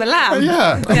to slam the lamb?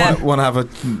 Yeah. I Yeah. might want to have a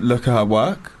look at her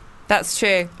work. That's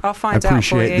true. I'll find out for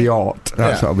Appreciate you. the art.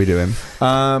 That's Yeah. what I'll be doing.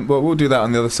 But we'll do that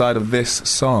on the other side of this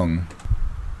song.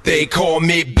 They call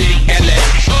me Big L.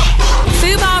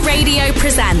 Fubar Radio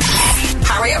presents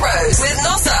Harriet Rose with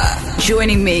Nossa.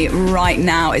 Joining me right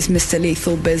now is Mr.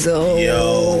 Lethal Bizzle.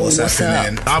 Yo, what's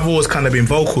happening? I've always kind of been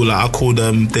vocal. Like, I called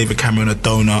David Cameron a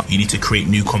donut. You need to create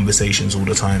new conversations all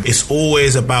the time. It's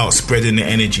always about spreading the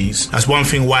energies. That's one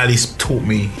thing Wiley's taught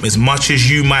me. As much as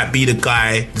you might be the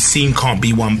guy, the scene can't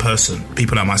be one person.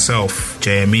 People like myself,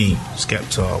 JME,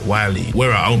 Skepta, Wiley,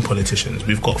 we're our own politicians.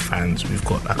 We've got fans. We've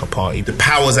got like a party. The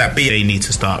powers that be, they need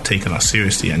to start taking us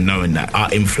seriously and knowing that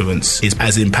our influence is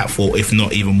as impactful, if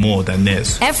not even more, than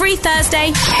theirs. every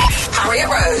Thursday Harriet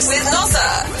Rose with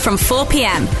Nossa. from 4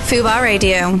 p.m. Fubar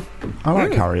Radio. I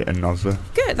like Harriet and Nozza.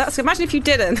 Good. That's good. Imagine if you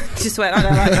didn't. Just went, I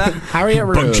don't like that. Harriet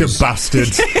Bunch of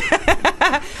bastards.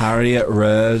 Harriet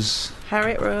Rose.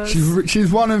 Harriet Rose.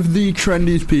 She's one of the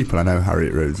trendiest people I know.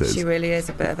 Harriet Rose is. She really is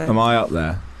a bit of a... Am I up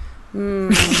there? You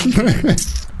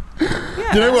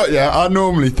know what? Yeah, I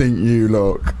normally think you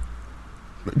look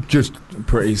just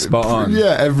Pretty spot on.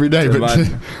 yeah every day, So but like-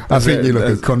 I is think it- you look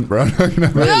a is- cunt, bro.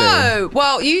 No!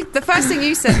 Well, the first thing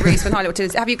you said, Reese, when I looked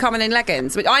is, have you come in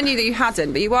leggings? But I knew that you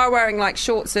hadn't, but you are wearing, like,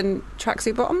 shorts and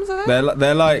tracksuit bottoms, are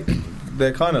they?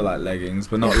 They're kind of like leggings,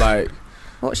 but not like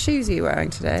What shoes are you wearing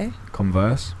today?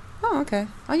 Converse. Oh, okay.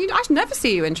 I never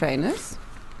see you in trainers.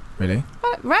 Really?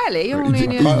 Rarely. You're only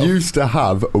in You your... used to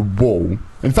have a wall.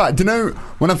 In fact, do you know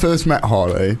when I first met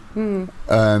Harley?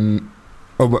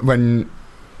 Or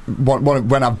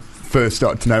when I first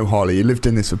started to know Harley, he lived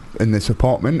in this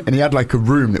apartment, and he had like a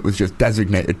room that was just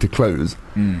designated to clothes.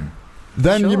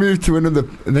 Then you Sure. moved to another,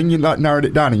 and then you like narrowed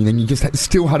it down, and then you just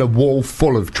still had a wall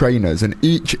full of trainers, and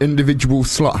each individual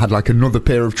slot had like another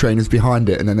pair of trainers behind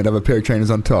it, and then they'd have a pair of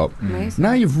trainers on top. Amazing.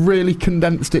 Now you've really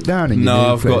condensed it down. In No, your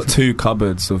new I've got place. 2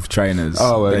 cupboards of trainers.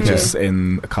 Oh, okay. They're just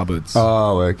in cupboards.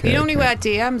 Oh, okay. You normally okay. wear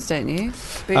DMs, don't you?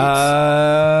 Boots.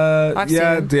 I've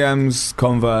Yeah, seen DMs,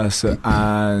 Converse,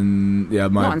 and yeah,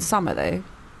 Not in summer, though.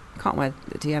 Can't wear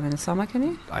the DM in the summer, can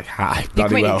you? I You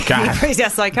bloody mean- well can.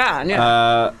 Yes, I can,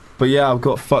 yeah. But yeah, I've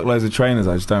got fuckloads of trainers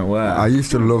I just don't wear. I used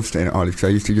to love staying at Harley because I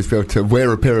used to just be able to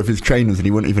wear a pair of his trainers and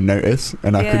he wouldn't even notice,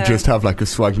 and I Yeah. could just have like a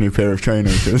swag new pair of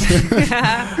trainers.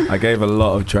 I gave a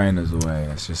lot of trainers away,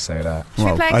 let's just say that. Should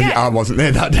we play a game? I wasn't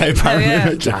there that day, apparently.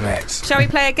 yeah. Damn it. Shall we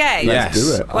play a game? Yes.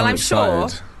 do it. Well, I'm sure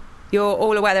excited. you're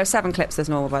all aware there are 7 clips as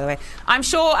normal, by the way. I'm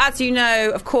sure, as you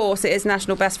know, of course, it is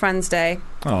National Best Friends Day,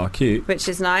 Oh, cute. which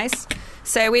is nice.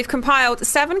 So we've compiled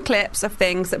 7 clips of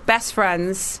things that best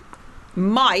friends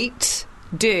might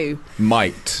do.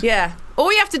 Might. Yeah.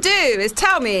 All you have to do is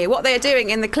tell me what they are doing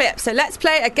in the clip. So let's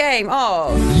play a game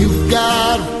of... You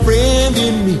got a friend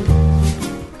in me.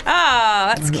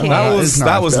 Ah, that's cute. That That was is nice.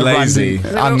 that was Randy- lazy.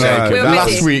 I know. We were Last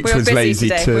busy. week's We were was busy lazy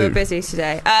today. too. We were busy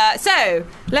today. So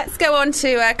let's go on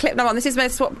to clip number 1. This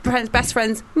is what best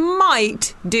friends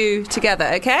might do together,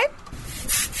 okay?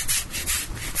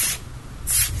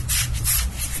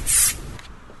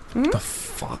 The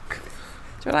fuck?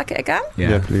 Do you like it again?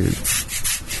 Yeah, please.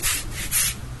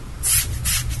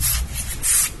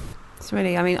 It's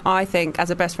really, I mean, I think as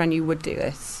a best friend you would do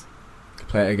this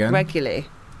Play it again. regularly.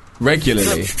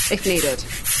 Regularly. If needed.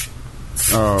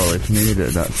 Oh, if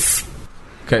needed, that's...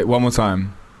 Okay, one more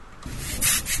time.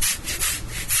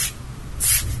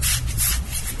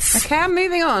 Okay, I'm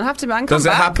moving on. Does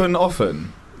it happen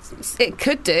often? It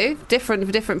could do. Different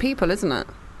for different people, isn't it?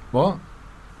 What?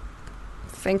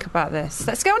 Think about this.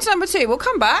 Let's go on to number 2. We'll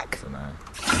come back. I don't know.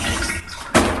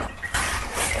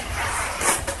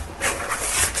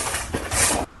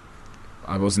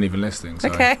 I wasn't even listening.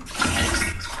 Sorry. Okay.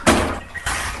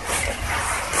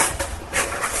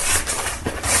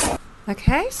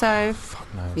 Okay, so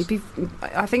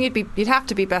I think you'd have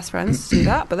to be best friends to do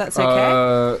that, but that's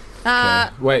okay. Okay.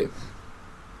 Wait.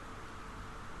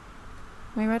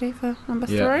 Are you ready for number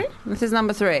 3? Yeah. This is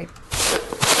number 3.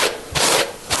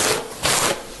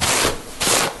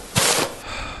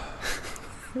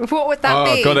 What would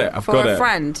that be got it. I've for got a it.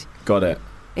 friend? Got it.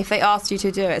 If they asked you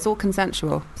to do it, it's all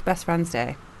consensual. It's Best Friends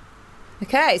Day.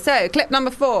 Okay, so clip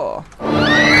number 4.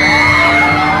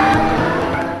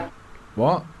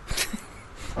 What?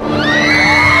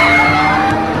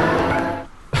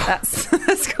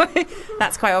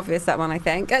 That's quite obvious, that one, I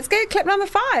think. Let's go clip number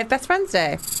 5, Best Friends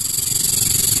Day.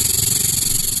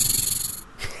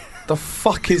 The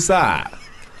fuck is that?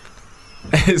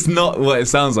 It's not what it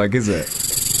sounds like, is it?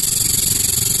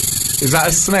 Is that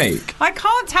a snake? I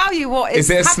can't tell you what is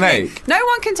it happening. a snake? No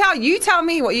one can tell. You tell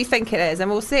me what you think it is, and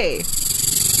we'll see.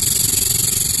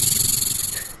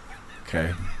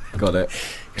 Okay, got it.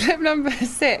 Clip number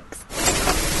 6.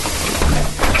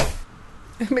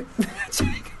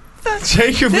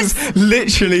 Jacob is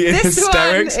literally in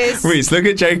hysterics. Reese, look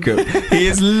at Jacob. He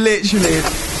is literally...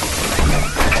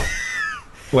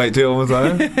 Wait, do it one more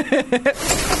time.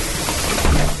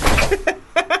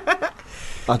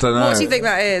 I don't know. What do you think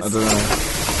that is? I don't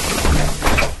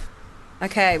know.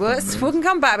 Okay, well, we can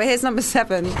come back, but here's number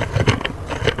 7.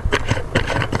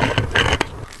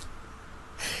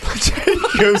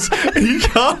 Jacob's,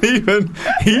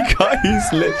 he's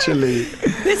literally...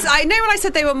 I know when I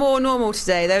said they were more normal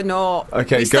today, they're not.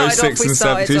 Okay, go 6 and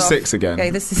 7. Do 6 again. Okay,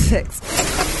 this is 6.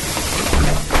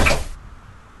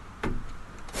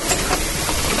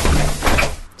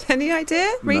 Any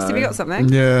idea? Reese, have you got something?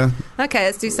 Yeah. Okay,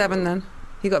 let's do 7 then.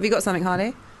 Have you got something,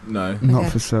 Harley? No. Not Okay.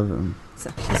 for 7. So,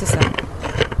 this is 7.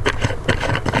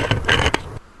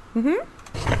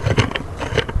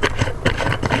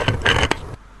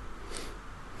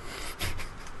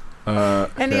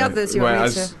 Any others you want me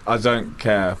to? I don't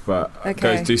care, but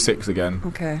Okay. do 6 again.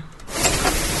 Okay.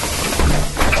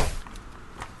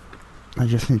 I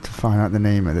just need to find out the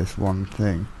name of this one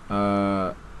thing.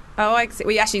 Oh, I see.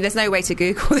 Well, actually, there's no way to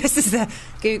Google. This is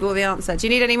Google the answer. Do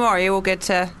you need any more? Are you all good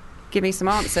to give me some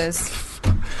answers?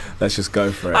 Let's just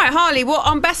go for it. All right, Harley, what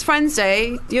on Best Friends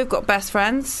Day, you've got best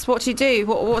friends. What do you do?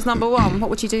 What was number 1? What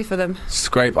would you do for them?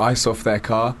 Scrape ice off their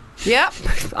car. Yep.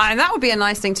 And that would be a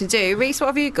nice thing to do. Reese, what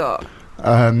have you got?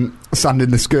 Sanding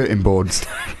the skirting boards.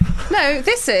 No,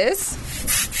 this is.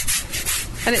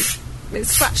 And it's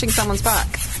scratching someone's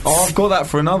back. Oh, I've got that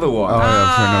for another one. Oh,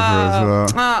 yeah, for another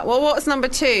as well. Well, what's number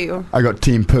 2? I got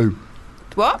team poo.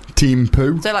 What? Team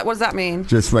poo. So, like, what does that mean?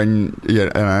 Just when,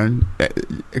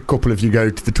 a couple of you go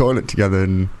to the toilet together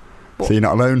and so you're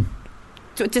not alone.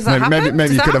 Does that happen?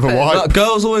 Maybe you could have a wipe.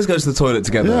 Girls always go to the toilet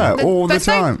together. Yeah, all the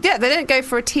time. They don't go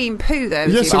for a team poo, though.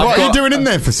 Yeah, so what are you doing in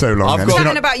there for so long? I'm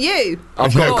talking about you.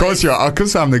 Of course you are.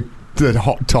 Because I'm the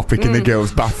hot topic in the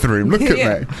girls' bathroom. Look at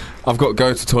me. I've got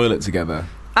go to toilet together.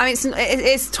 I mean,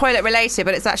 it's toilet related,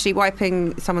 but it's actually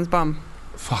wiping someone's bum.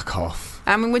 Fuck off.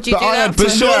 I mean, would you do that?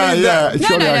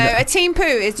 No. A team poo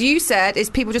is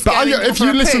people just. But if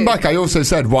you listen back, I also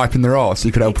said wiping their arse.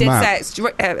 You could help them out.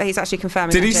 He's actually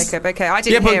confirming that, Jacob. Okay, I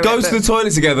didn't hear it. Yeah, but go to the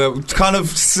toilet together kind of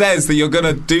says that you're going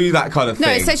to do that kind of thing.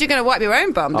 No, it says you're going to wipe your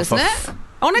own bum, doesn't it?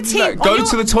 On a team. No, go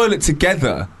to the toilet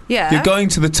together. Yeah. You're going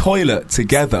to the toilet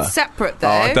together. Separate, though.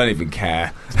 Oh, I don't even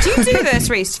care. Do you do this,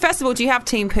 Reese? First of all, do you have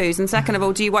team poos? And second of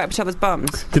all, do you wipe each other's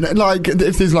bums? Like,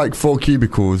 if there's like 4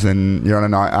 cubicles and you're on a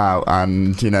night out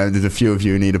and, there's a few of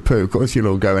you who need a poo, of course you'll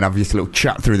all go and have just a little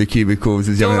chat through the cubicles.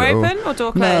 Door open or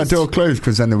door closed? No, door closed,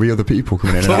 because then there'll be other people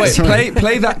coming in. But wait,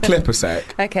 play that clip a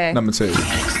sec. Okay. Number 2.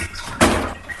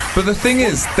 But the thing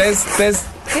is, there's...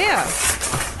 Here.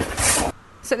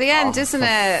 It's at the end, isn't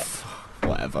it?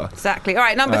 Whatever. Exactly. All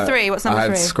right, number 3. What's number 3? I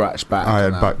had scratch back. I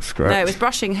had back scratch. No, it was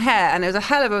brushing hair, and it was a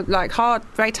hell of a hard,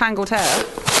 very tangled hair.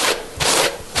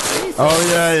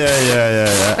 Oh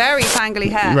yeah. Very tangly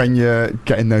hair. When you're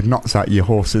getting the knots out of your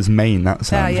horse's mane, that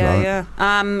sounds like. Yeah.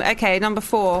 Okay, number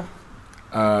 4.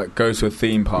 Go to a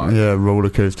theme park. Yeah, roller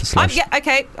coaster slash.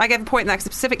 Okay, I gave a point there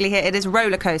specifically here. It is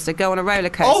roller coaster. Go on a roller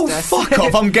coaster. Oh, fuck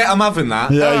off! I'm having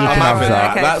that. Yeah, you can have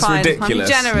that. Okay, that's fine.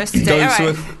 ridiculous. I'm generous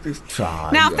today.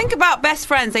 Now, think about best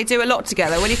friends. They do a lot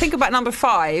together. When you think about number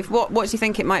 5, what do you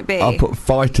think it might be? I'll put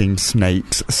fighting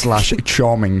snakes /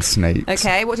 charming snakes.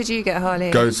 Okay, what did you get,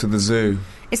 Harley? Go to the zoo.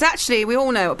 It's actually, we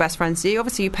all know what best friends do.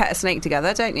 Obviously, you pet a snake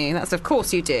together, don't you? That's of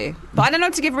course you do. But I don't know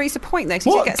to give Reese a point, though, 'cause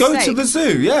you What? did get Go snake. to the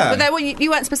zoo, yeah. But then, you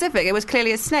weren't specific. It was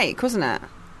clearly a snake, wasn't it?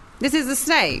 This is a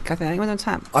snake, I think. It was on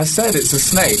tap. I said it's a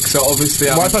snake, so obviously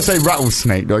What if I say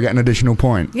rattlesnake? Do I get an additional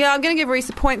point? Yeah, I'm going to give Reese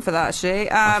a point for that,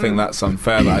 actually. I think that's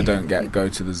unfair that I don't get go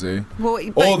to the zoo. Well,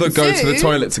 Or the but go to the zoo-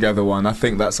 toilet together one. I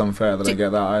think that's unfair that I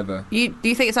get that either. Do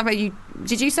you think it's something what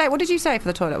did you say for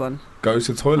the toilet one? Go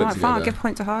to the toilet Alright, together. fine, I'll give a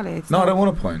point to Harley. It's No, I not- don't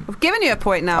want a point. I've given you a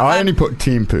point now. I only put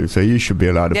team poo, so you should be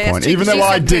allowed a Yeah, point. it's Even team- though she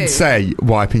I said did poo. say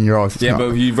wiping your ass. it's Yeah, not-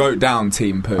 but you wrote down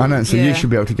team poo. I know, so Yeah. you should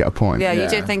be able to get a point. Yeah, you Yeah.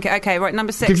 did think it. Okay, right,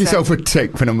 number 6. Give then. yourself a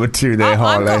tick for number 2 there, I've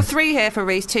Harley. got 3 here for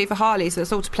Reese, 2 for Harley, so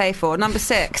it's all to play for. Number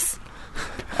 6.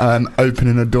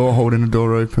 Opening a door, holding a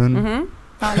door open. Mm-hmm.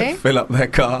 Harley? Fill up their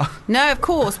car. No, of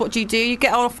course. What do? You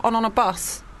get off on a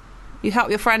bus. You help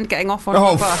your friend getting off on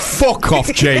Oh, a bus. fuck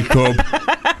off, Jacob.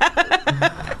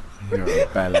 You're a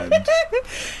bellend.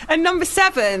 And number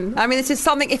 7. I mean, this is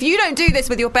something. If you don't do this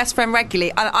with your best friend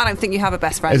regularly, I don't think you have a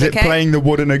best friend. Is it okay? playing the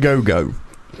wood and a go-go?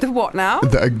 The what now?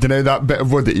 Do you know that bit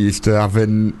of wood that you used to have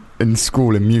in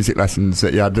school in music lessons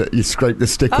that you scrape the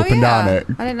stick up and down it?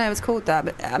 I didn't know it was called that,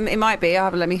 but it might be.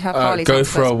 Let me have Harley's Go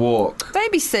answer for a first. walk.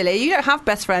 Don't be silly. You don't have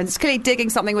best friends. It's clearly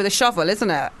digging something with a shovel, isn't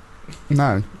it?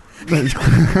 No.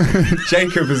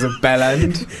 Jacob is a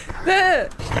bellend. Yeah,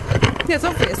 it's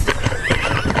obvious.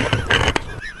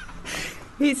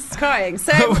 He's crying.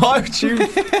 So Why would you?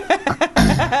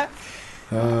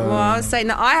 well, I was saying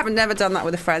that I haven't never done that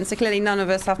with a friend, so clearly none of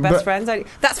us have best But- friends.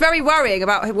 That's very worrying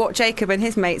about what Jacob and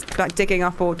his mates like digging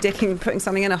up or putting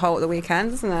something in a hole at the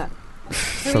weekend, isn't it?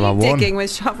 So I won. Digging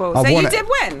with shovels. I So won you it. did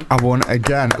win. I won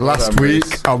again. Last done, week,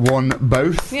 Reece. I won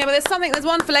both. Yeah, but there's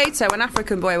one for later when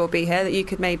African Boy will be here that you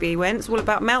could maybe win. It's all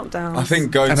about meltdowns. I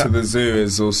think go to the zoo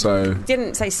is also. You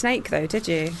didn't say snake though, did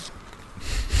you?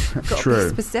 Got to be True.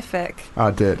 specific.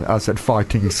 I did. I said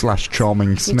fighting /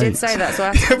 charming You snakes. did say that, so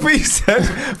I We said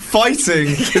fighting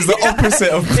is the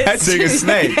opposite of It's petting a true.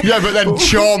 snake. Yeah, but then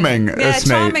charming a yeah,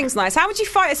 snake. charming's nice. How would you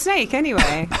fight a snake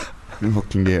anyway?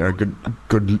 Fucking get a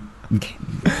good. Yeah,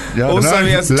 I Also, don't know.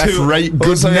 he has Left, two. right, good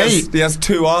also, mate. he has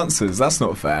 2 answers. That's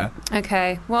not fair.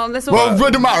 Okay, well, there's all. Well, it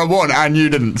doesn't matter. I won and you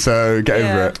didn't, so get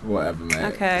Yeah. over it. Whatever, mate.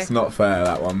 Okay. It's not fair,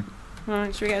 that one.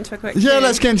 Right, should we get into a quick? Yeah, tune?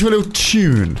 let's get into a little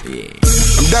tune.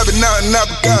 I'm dabbing out and up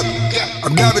a cup.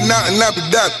 I'm dabbing out and up a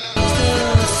duck.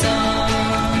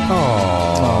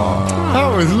 Oh,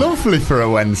 that was lovely for a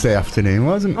Wednesday afternoon,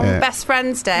 wasn't On it? Best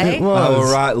Friends Day. It was.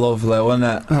 Oh, right, lovely,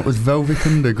 wasn't it? That was Velvet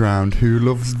Underground, Who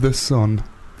Loves the Sun.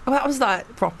 Oh, that was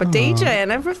like proper DJ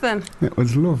and everything. It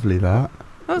was lovely, that.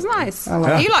 That was nice. I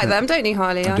like You like it. them, don't you,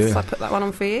 Harley? I do. So I put that one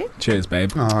on for you. Cheers,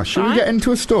 babe. Oh, should we Alright. get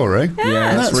into a story?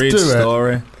 Yeah, let's read do the it.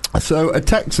 story. So, a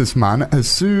Texas man has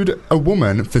sued a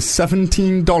woman for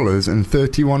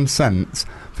 $17.31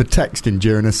 for texting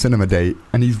during a cinema date,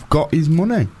 and he's got his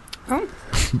money. Oh.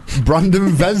 Brandon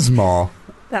Vesmar.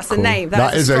 That's the Cool. name.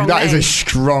 That is a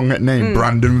strong name.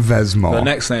 Brandon Vesmar. The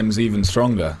next name's even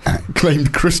stronger.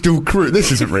 Claimed Crystal Cruise.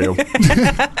 This isn't real.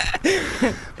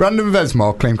 Brandon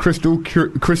Vesmar claimed Crystal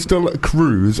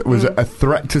Cruise was a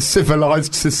threat to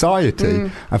civilized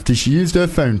society after she used her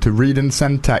phone to read and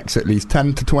send texts at least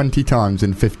 10 to 20 times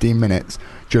in 15 minutes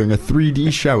during a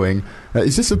 3D showing.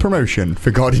 Is this a promotion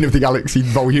for Guardian of the Galaxy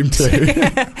Volume 2?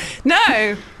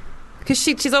 No. Because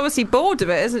she's obviously bored of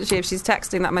it, isn't she, if she's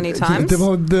texting that many times?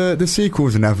 The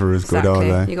sequels are never as good, are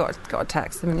Exactly. they? You got to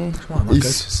text them, haven't you? Well, I might go to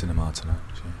He's- cinema tonight.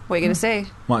 actually. What are you going to see?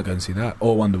 Might go and see that.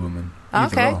 Or Wonder Woman.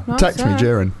 Either Okay. or. nice, Text me yeah.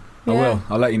 during. I Yeah. will.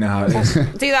 I'll let you know how it is.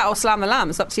 Do that or Slam the Lamb.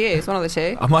 It's up to you. It's one of the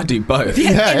two. I might do both.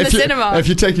 In the if cinema. If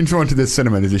you're taking someone to the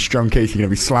cinema, there's a strong case you're going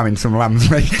to be slamming some lambs,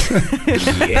 mate.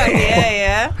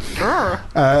 yeah.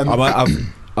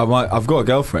 I've got a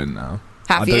girlfriend now.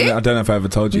 Have I you? don't know if I ever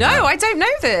told you. No, that. I don't know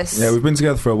this. Yeah, we've been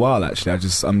together for a while actually.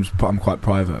 I'm quite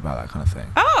private about that kind of thing.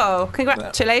 Oh,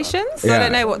 congratulations. Yeah. I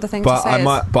don't know what the thing But to say I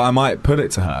is. might put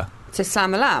it to her. To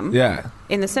Slam the Lamb? Yeah.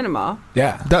 In the cinema?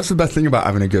 Yeah. That's the best thing about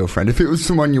having a girlfriend. If it was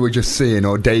someone you were just seeing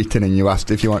or dating and you asked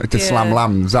if you wanted to slam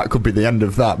lambs, that could be the end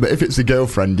of that. But if it's a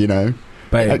girlfriend,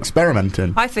 Babe.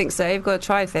 experimenting. I think so. You've got to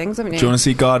try things, haven't you? Do you want to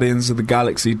see Guardians of the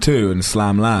Galaxy 2 and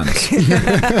slam lambs?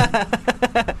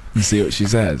 And see what she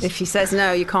says. If she says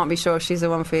no, you can't be sure if she's the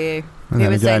one for you. And Who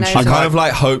then would say again, no? she I to kind that? of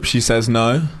like hope she says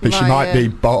no. But she Right, might yeah. be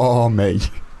balmy.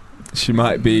 She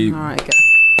might be All right, good.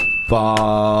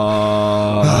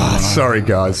 bar. Sorry,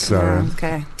 guys. Sorry.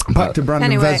 Okay. Back to Brandon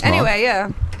Vesmar. Anyway, yeah.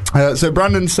 So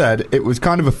Brandon said it was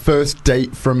kind of a first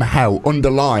date from hell,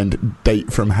 underlined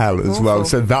date from hell as well.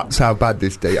 So that's how bad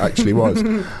this date actually was.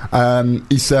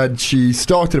 He said she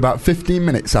started about 15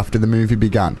 minutes after the movie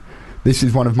began. This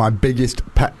is one of my biggest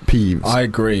pet peeves. I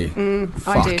agree.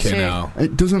 I do too. Hell.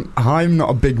 It doesn't. I'm not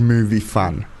a big movie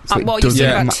fan. So well, you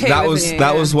said about two,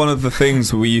 that was one of the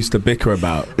things we used to bicker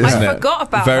about. I forgot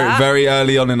about that. Very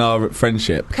early on in our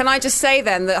friendship. Can I just say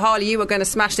then that Harley, you were going to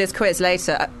smash this quiz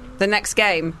later. The next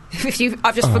game.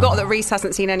 I've just forgot that Reese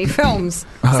hasn't seen any films.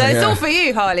 So it's all for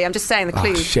you, Harley. I'm just saying the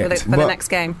clues for the next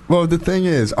game. Well, the thing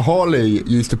is, Harley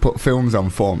used to put films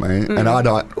on for me, and I'd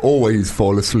always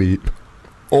fall asleep.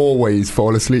 Always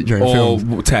fall asleep during films.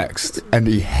 Or text. And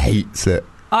he hates it.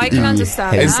 I can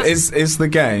understand that. Is the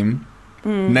game...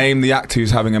 Name the actor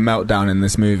who's having a meltdown in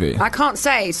this movie. I can't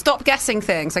say. Stop guessing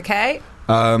things, okay?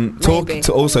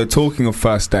 Also, talking of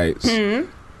first dates...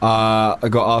 I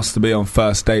got asked to be on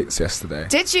first dates yesterday.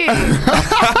 Did you?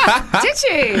 Did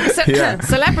you?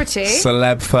 Celebrity?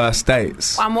 Celeb first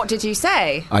dates. And what did you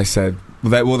say? I said,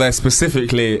 they're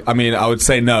specifically... I mean, I would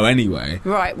say no anyway.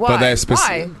 Right, why? But they're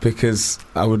why? Because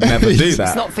I would never do that.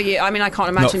 It's not for you. I mean, I can't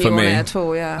imagine you on it at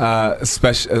all, yeah.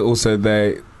 Especially, also,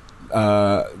 they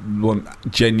want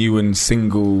genuine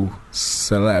single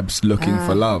celebs looking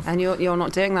for love. And you're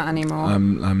not doing that anymore?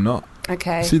 I'm not.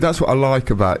 Okay. See, that's what I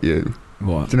like about you.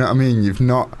 What? Do you know what I mean?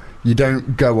 You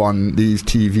don't go on these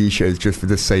TV shows just for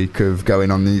the sake of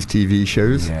going on these TV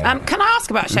shows. Yeah. Can I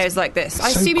ask about shows like this? I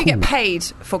assume you get paid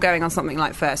for going on something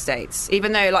like First Dates,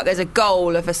 even though there's a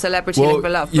goal of a celebrity looking for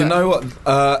love. You know what?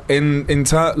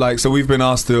 So we've been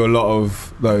asked to do a lot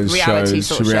of those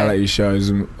reality shows,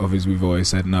 and obviously we've always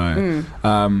said no.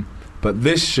 But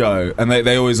this show, and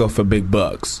they always offer big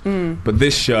bucks. But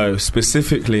this show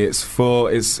specifically, it's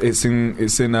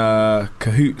in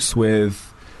cahoots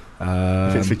with.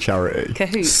 It's for charity.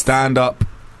 Cahoots. Stand up.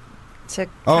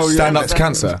 Stand up to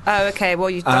cancer. Oh, okay.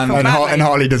 Well, you and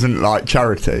Harley doesn't like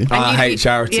charity. I hate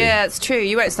charity. Yeah, it's true.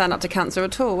 You won't stand up to cancer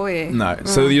at all, will you? No.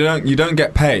 So you don't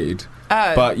get paid.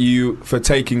 But for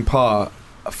taking part.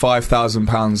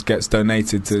 £5,000 gets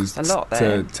donated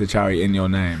to charity in your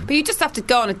name. But you just have to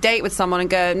go on a date with someone and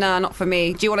go, no, not for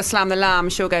me. Do you want to slam the lamb?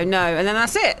 She'll go, no, and then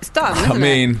that's it. It's done.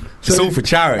 It's all for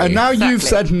charity. And now you've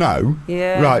said no.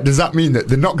 Yeah. Right? Does that mean that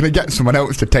they're not going to get someone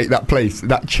else to take that place?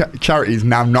 That charity is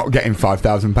now not getting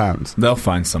 £5,000. They'll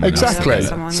find someone. Exactly.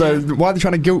 So why are they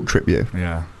trying to guilt trip you?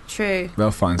 Yeah. True.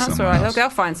 They'll find someone. That's all right. Else. They'll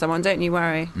find someone. Don't you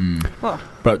worry. What?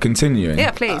 But continuing.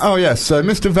 Yeah, please. Oh yes. So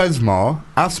Mr. Vesmar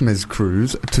asked Ms.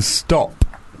 Cruz to stop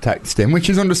texting, which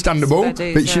is understandable,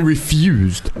 but she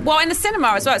refused. Well, in the cinema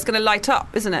as well, it's going to light up,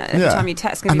 isn't it? Every time you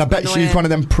text. And I bet she's one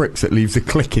of them pricks that leaves a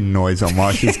clicking noise on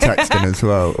while she's texting as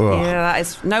well. Ugh. Yeah, that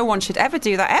is. No one should ever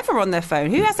do that ever on their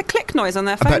phone. Who has a click noise on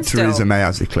their phone? I bet Theresa May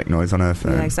has a click noise on her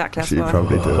phone. Yeah, exactly. She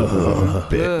probably does.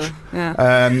 Bitch.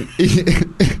 Yeah.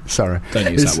 Sorry.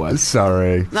 Don't use that word.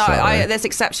 Sorry. No, there's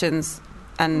exceptions.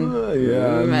 And not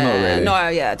really. No,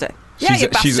 yeah. She's a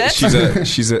bellend.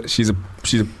 She's a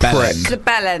She's a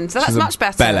bellend. So that's much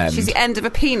better. Bellend. She's the end of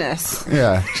a penis.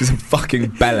 Yeah. She's a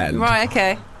fucking bellend. Right,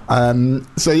 okay.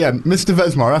 So yeah, Mr.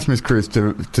 Vesmar asked Ms. Cruz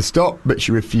to stop, but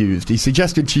she refused. He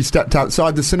suggested she stepped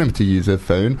outside the cinema to use her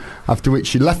phone, after which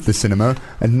she left the cinema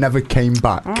and never came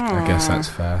back. I guess that's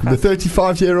fair. The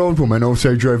 35-year-old woman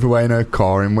also drove away in her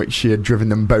car, in which she had driven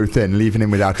them both in, leaving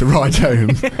him without a ride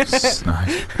home.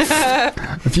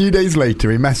 A few days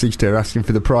later, he messaged her asking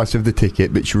for the price of the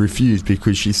ticket, but she refused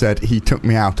because she said, he took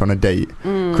me out on a date.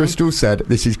 Crystal said,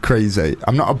 this is crazy.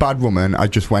 I'm not a bad woman, I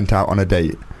just went out on a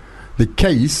date. The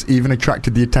case even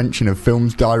attracted the attention of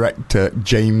films director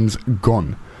James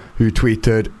Gunn, who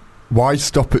tweeted, why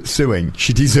stop at suing?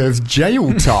 She deserves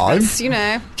jail time.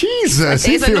 Jesus.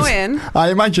 It is annoying. I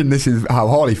imagine this is how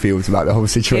Harley feels about the whole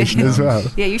situation as well.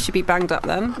 Yeah, you should be banged up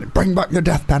then. Bring back the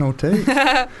death penalty.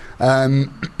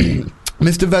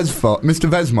 Mr.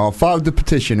 Vesmar filed the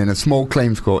petition in a small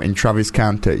claims court in Travis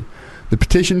County. The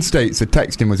petition states the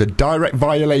texting was a direct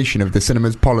violation of the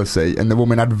cinema's policy, and the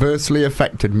woman adversely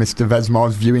affected Mr.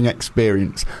 Vesmar's viewing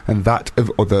experience and that of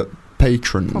other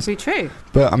patrons. Probably true.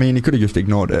 But, I mean, he could have just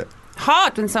ignored it.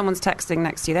 Hard when someone's texting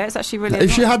next to you, though. It's actually really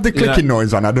If she had the clicking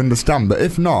noise on, I'd understand, but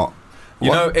if not...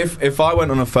 if I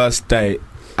went on a first date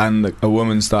and a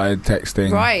woman started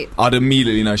texting, I'd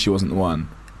immediately know she wasn't the one.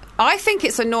 I think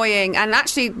it's annoying, and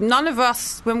actually none of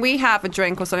us, when we have a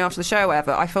drink or something after the show or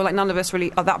whatever, I feel like none of us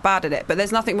really are that bad at it, but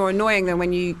there's nothing more annoying than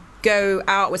when you go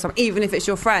out with someone, even if it's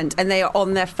your friend, and they are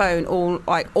on their phone all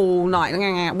night,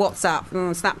 WhatsApp,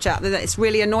 Snapchat. It's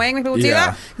really annoying when people do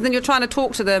that. And then you're trying to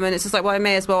talk to them, and it's just like, well, I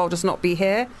may as well just not be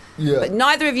here. Yeah. But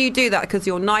neither of you do that because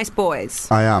you're nice boys.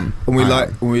 I am.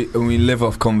 And we live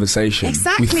off conversation.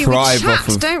 Exactly. We thrive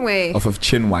don't we? Off of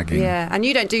chin wagging. Yeah. And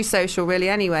you don't do social really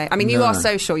anyway. I mean, you are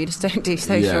social. You just don't do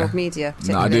social media.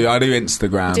 No, I do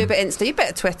Instagram. You do a bit Insta. You bit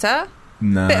of Twitter.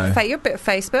 No. You're a bit of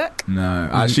Facebook. No.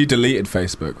 I actually deleted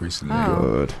Facebook recently. Oh.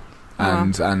 Good.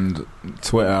 And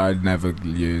Twitter I'd never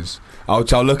use. I'll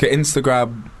look at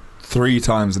Instagram 3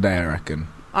 times a day, I reckon.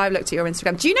 I've looked at your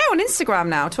Instagram. Do you know on Instagram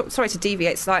now, sorry to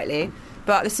deviate slightly,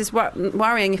 but this is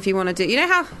worrying if you want to do... You know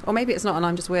how... Or maybe it's not and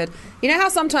I'm just weird. You know how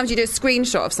sometimes you do a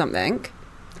screenshot of something?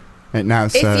 It now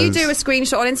says... If you do a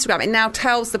screenshot on Instagram, it now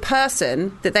tells the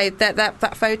person that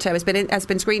that photo has been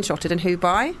screenshotted and who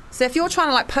by. So if you're trying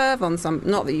to like perv on some...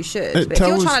 Not that you should, but if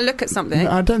you're trying to look at something...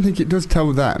 I don't think it does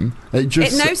tell them. It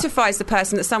notifies the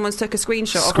person that someone's took a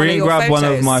screenshot of one of your grab photos.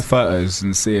 one of my photos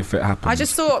and see if it happens. I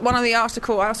just saw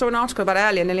I saw an article about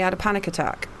earlier, nearly had a panic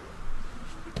attack.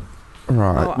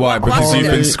 Right. Why? Because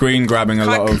you've been screen grabbing a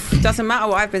lot of... Doesn't matter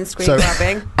what I've been screen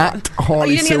grabbing. At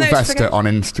Harley Sylvester on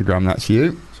Instagram, that's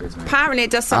you. Apparently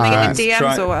it does something in the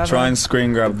DMs or whatever. Try and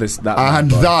screen grab that.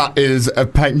 And that is a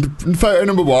photo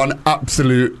number 1,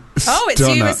 absolute stunner. Oh, it's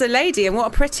you as a lady, and what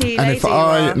a pretty lady. And if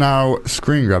I now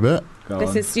screen grab it...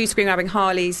 This is you screen grabbing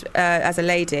Harley's as a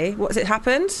lady. What has it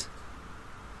happened?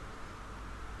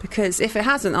 Because if it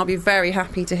hasn't, I'll be very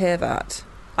happy to hear that.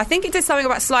 I think it did something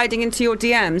about sliding into your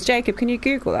DMs. Jacob, can you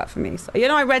Google that for me? You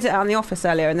know, I read it out in the office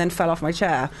earlier and then fell off my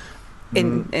chair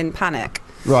in panic.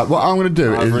 Right, what I'm going to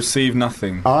do is... I've received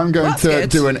nothing. I'm going to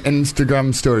do an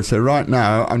Instagram story. So right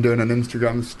now, I'm doing an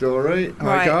Instagram story.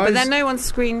 Hi, guys. But then no one's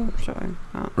screenshotting.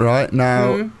 Right,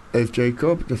 now, there's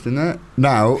Jacob, just in there.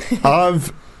 Now,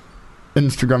 I've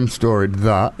Instagram storied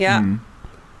that. Yeah.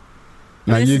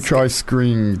 Now you try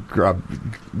screen grab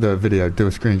the video, do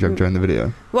a screen grab during the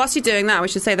video. Whilst you're doing that, we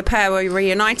should say the pair were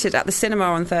reunited at the cinema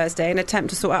on Thursday in an attempt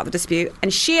to sort out the dispute,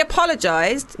 and she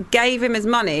apologised, gave him his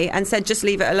money and said just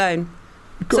leave it alone.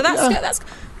 So that's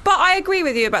but I agree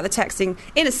with you about the texting.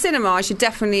 In a cinema I should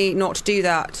definitely not do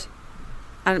that.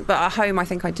 But at home, I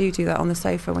think I do that on the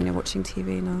sofa when you're watching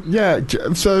TV now.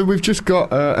 Yeah, so we've just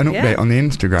got an update on the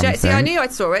Instagram thing. See, I knew I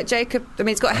saw it. Jacob, I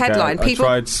mean, it's got a headline. I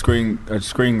tried screen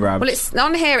grab. Well, it's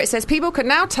on here. It says people can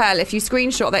now tell if you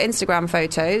screenshot their Instagram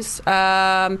photos.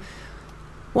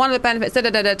 One of the benefits,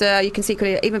 you can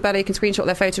secretly, even better, you can screenshot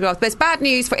their photographs. But it's bad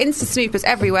news for Insta snoopers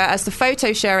everywhere, as the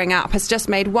photo sharing app has just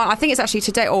made one, I think it's actually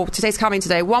today, or today's coming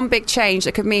today, one big change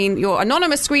that could mean your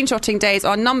anonymous screenshotting days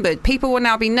are numbered. People will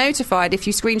now be notified if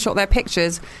you screenshot their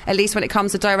pictures, at least when it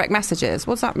comes to direct messages.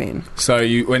 What does that mean? So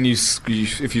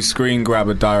if you screen grab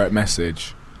a direct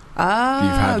message you've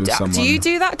had with someone... Do you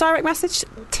do that direct message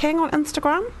thing on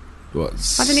Instagram? What?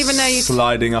 I didn't even know you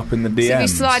sliding up in the DMs. So you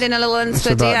slide in a little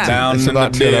Insta DM. Down in the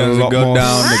DMs, go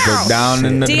down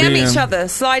in the DMs. DM each other.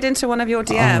 Slide into one of your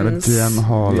DMs. I'm gonna DM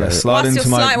Harley. Yeah, slide into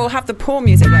my... We'll have the porn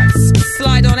music.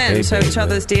 Slide on into each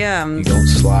other's DMs. You don't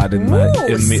slide in my...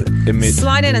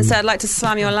 Slide in and say, I'd like to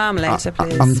slam your lamb later,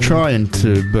 please. I'm trying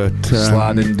to, but...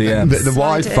 slide in DMs. The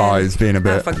Wi-Fi has been a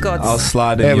bit... Oh, for God's sake. I'll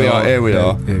slide in Here we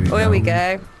are. Here we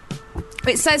go.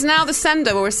 It says now the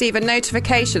sender will receive a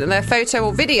notification that their photo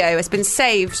or video has been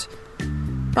saved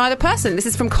by the person. This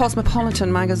is from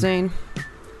Cosmopolitan magazine.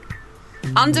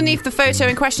 Underneath the photo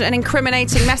in question, an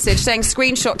incriminating message saying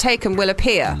screenshot taken will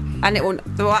appear. And it will...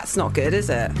 Well, that's not good, is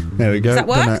it? There we go. Has that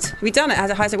worked? Have we done it?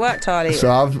 How's it worked, Harley?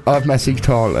 So I've messaged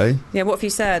Harley. Yeah, what have you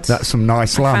said? That's some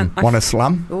nice slam. Want a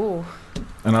slam? Ooh.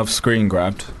 And I've screen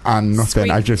grabbed. And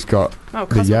nothing. I just got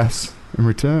the yes in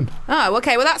return. Oh,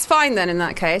 okay. Well, that's fine then in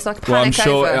that case. I can panic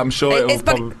over. I'm sure it'll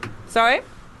probably... Sorry?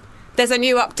 There's a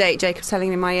new update, Jacob's telling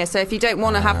me in my ear. So if you don't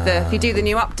want to have if you do the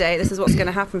new update, this is what's going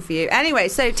to happen for you. Anyway,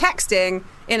 so texting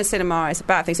in a cinema is a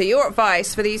bad thing. So your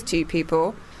advice for these two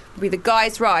people would be the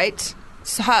guy's right,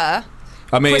 her,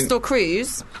 Crystal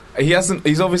Cruz.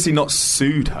 He's obviously not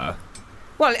sued her.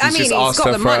 Well, I mean, he's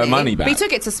got the money back. But he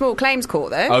took it to small claims court,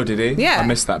 though. Oh, did he? Yeah. I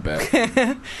missed that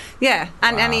bit. Yeah,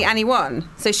 and he won.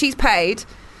 So she's paid.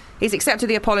 He's accepted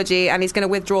the apology, and he's going to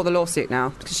withdraw the lawsuit now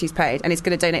because she's paid, and he's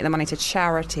going to donate the money to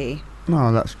charity.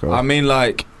 Oh, that's good. I mean,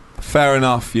 like, fair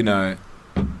enough, you know.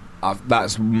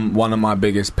 That's one of my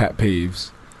biggest pet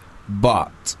peeves,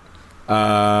 but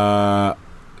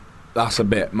that's a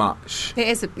bit much. It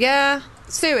is,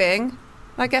 suing.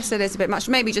 I guess it is a bit much.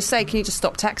 Maybe just say, can you just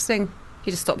stop texting?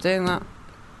 You just stop doing that.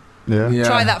 Yeah.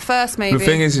 Try that first, maybe. The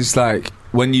thing is, it's like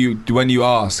when you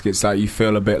ask, it's like you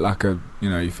feel a bit like a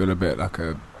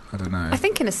I don't know. I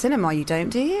think in a cinema you don't,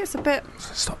 do you? It's a bit...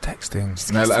 Stop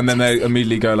texting. And then they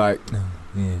immediately go like, no,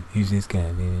 yeah, who's this guy?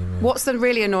 What's the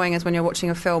really annoying is when you're watching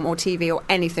a film or TV or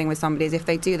anything with somebody is if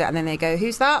they do that and then they go,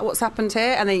 who's that? What's happened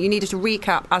here? And then you need to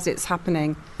recap as it's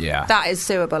happening. Yeah. That is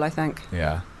suable, I think.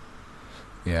 Yeah.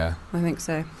 Yeah. I think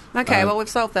so. Okay, well, we've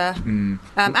solved there.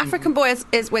 African Boy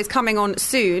is coming on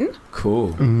soon.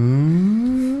 Cool.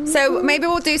 So maybe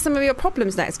we'll do some of your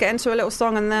problems next. Get into a little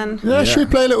song and then... Yeah, should we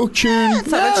play a little tune?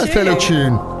 Let's play a little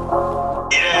tune.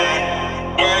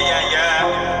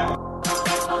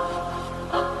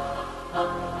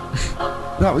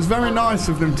 That was very nice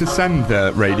of them to send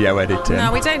the radio editing.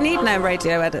 No, we don't need no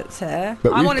radio edits here.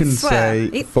 But I we wanted can to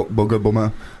swear. say, fuck bugger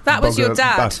bummer. That was bugger, your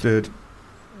dad. Bastard.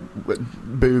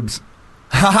 Boobs.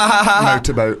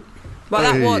 Motorboat.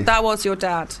 Well, that was your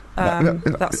dad.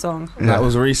 That song. Yeah. That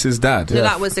was Reese's dad. No,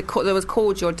 that was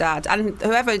called your dad, and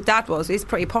whoever dad was, he's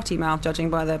pretty potty mouth, judging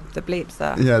by the bleeps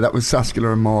there. Yeah, that was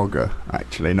Saskia and Morga,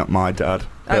 actually, not my dad.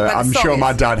 I'm sure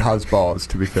my dad has bars,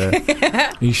 to be fair.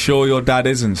 Are you sure your dad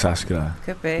isn't Saskia?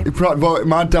 Could be. Well,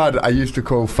 my dad, I used to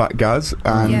call Fat Gaz,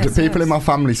 and people in my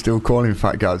family still call him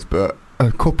Fat Gaz, but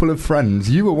a couple of friends,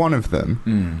 you were one of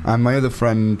them, and my other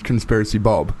friend, Conspiracy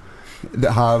Bob,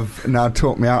 that have now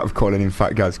talked me out of calling him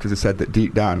Fat Gaz because they said that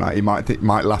deep down, like, he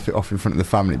might laugh it off in front of the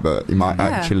family, but he might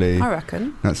actually. I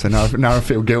reckon. So now I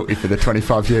feel guilty for the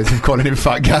 25 years of calling him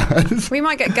Fat Gaz. We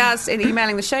might get Gaz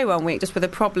emailing the show one week just with a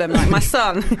problem, like my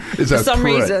son, for some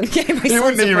reason. He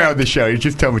wouldn't email the show; he'd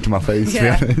just tell me to my face. To be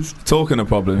honest. Talking of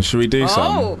problems, should we do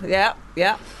some? Oh, yeah.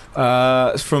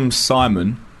 It's from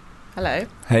Simon. Hello.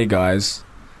 Hey guys,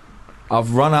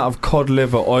 I've run out of cod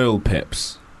liver oil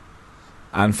pips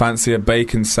and fancy a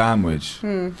bacon sandwich,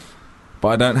 but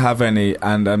I don't have any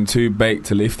and I'm too baked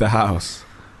to leave the house.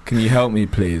 Can you help me,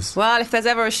 please? Well, if there's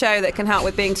ever a show that can help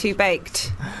with being too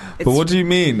baked. But what do you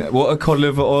mean? What are cod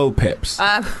liver oil pips?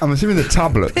 I'm assuming the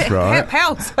tablets, right?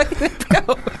 Pills.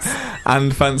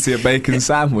 And fancy a bacon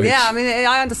sandwich. Yeah, I mean,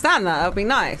 I understand that. That would be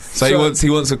nice. So he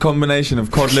wants a combination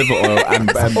of cod liver oil and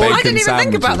bacon sandwiches. I didn't even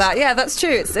think about that. Yeah, that's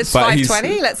true. It's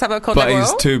 5:20. Let's have a cod liver oil.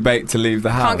 But he's too baked to leave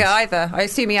the house. Can't get either. I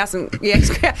assume he hasn't. Yeah,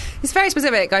 he's very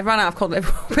specific. I've run out of cod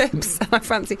liver oil pips and I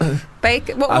fancy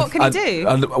bacon. What can he do?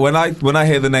 When I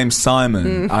hear the name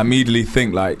Simon, I immediately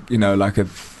think like a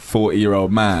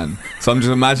 40-year-old man. So I'm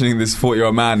just imagining this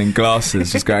 40-year-old man in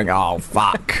glasses just going, oh,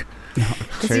 fuck.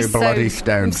 Too bloody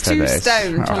stoned for this. Too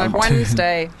stoned on a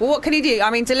Wednesday. Well, what can he do? I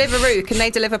mean, Deliveroo, can they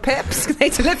deliver pips? Can they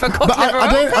deliver cod liver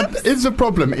oil pips? It's a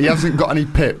problem. He hasn't got any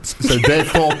pips, so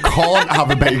therefore can't have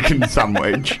a bacon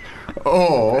sandwich.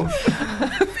 Or...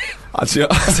 Actually,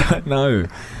 I don't know.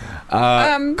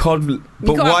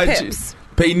 But why? Pips.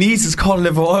 But he needs his cod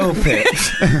liver oil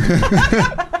pips.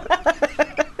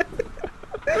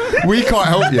 We can't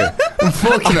help you.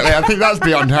 Unfortunately, I think that's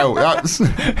beyond help.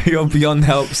 You're beyond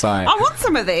help, side. I want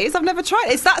some of these. I've never tried.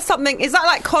 Is that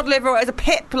like cod liver or is a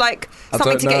pip like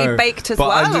something to get you baked as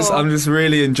well? I'm just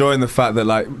really enjoying the fact that,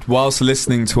 like, whilst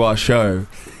listening to our show,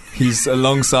 he's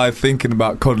alongside thinking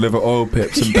about cod liver oil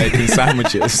pips and bacon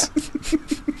sandwiches.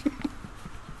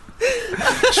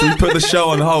 Should we put the show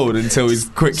on hold until he's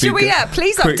quickly... Should we? Yeah,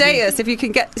 please update us if you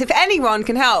can get... If anyone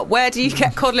can help, where do you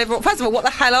get cod liver... First of all, what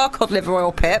the hell are cod liver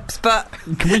oil pips? But...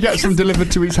 Can we get some delivered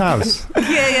to his house?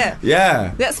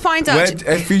 Yeah. Let's find out.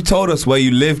 If you told us where you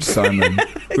lived, Simon,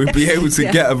 we'd be able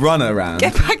to get a run around.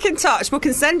 Get back in touch. We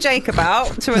can send Jacob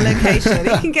out to a location.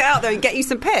 He can get out there and get you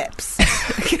some pips.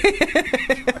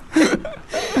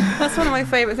 That's one of my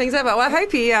favourite things ever. Well, I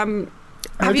hope he...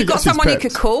 Have you got someone you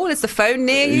could call? Is the phone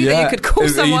near you that you could call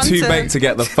someone? Are you too baked to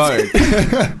get the phone?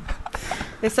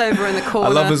 It's over in the corner.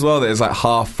 I love as well that it's like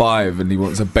 5:30 and he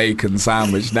wants a bacon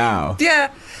sandwich now.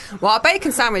 Yeah. Well, a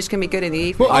bacon sandwich can be good in the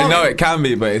evening. Well, I know it can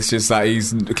be, but it's just like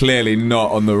he's clearly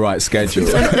not on the right schedule.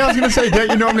 Yeah, I was going to say,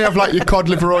 don't you normally have like your cod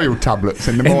liver oil tablets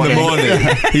in the morning? In the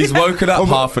morning. He's woken up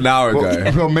half an hour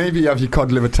ago. Well, maybe you have your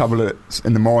cod liver tablets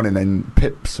in the morning and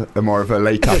pips are more of a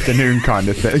late afternoon kind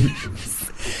of thing.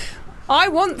 I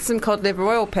want some cod liver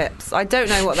oil pips. I don't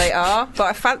know what they are,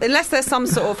 but unless there's some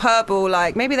sort of herbal,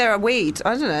 like maybe they're a weed.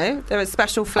 I don't know. They're a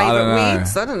special flavour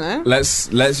weeds. I don't know. Let's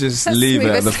just leave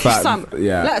it at the fact.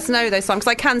 Let us know those some, because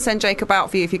I can send Jacob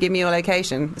out for you if you give me your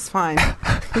location. It's fine.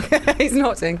 He's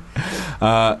nodding.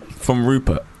 From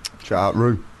Rupert. Shout out,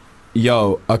 Ru.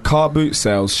 Yo, a car boot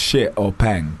sales shit or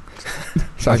peng?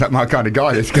 Sounds like my kind of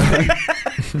guy, this guy.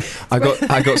 I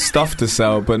got stuff to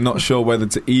sell, but not sure whether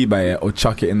to eBay it or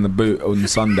chuck it in the boot on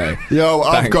Sunday. Yo,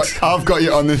 I've got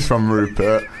you on this from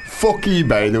Rupert. Fuck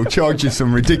eBay, they'll charge you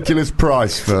some ridiculous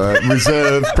price for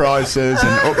reserve prices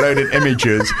and uploaded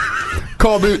images.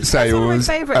 Car boot sales. That's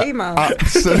my favourite email.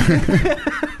 Absolutely.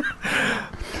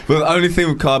 But the only thing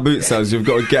with car boot sales, you've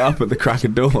got to get up at the crack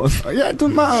of dawn. Yeah, it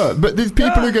doesn't matter. But there's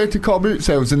people who go to car boot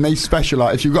sales and they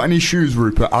specialise. If you've got any shoes,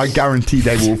 Rupert, I guarantee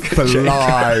they will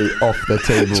fly off the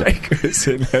table. Jacob's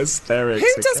in hysterics.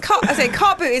 Who does car? I say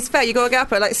car boot is fair. You got to get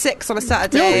up at like 6 on a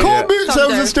Saturday. Your car boot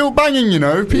sales are still banging, you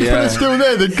know. People are still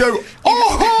there. They go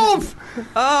off.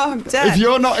 Oh, I'm dead.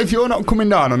 If you're not coming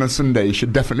down on a Sunday, you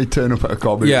should definitely turn up at a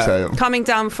car boot sale. Coming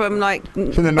down from like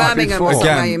the night Birmingham before. or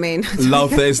somewhere, you mean?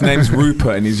 Love that his name's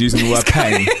Rupert and he's using the word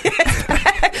peng.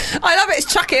 I love it.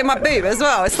 It's chuck it in my boot as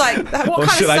well. It's like, what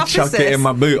kind should of I stuff chuck is this? it in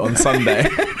my boot on Sunday?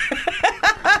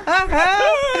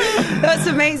 That's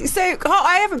amazing. So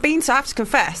I haven't been to. I have to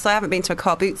confess, I haven't been to a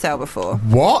car boot sale before.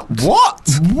 What?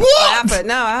 I haven't.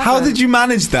 No, I haven't. How did you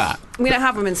manage that? We don't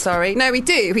have them in Surrey. No, we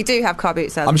do. We do have car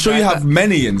boot sales. I'm sure you have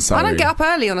many in Surrey. I don't get up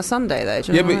early on a Sunday though.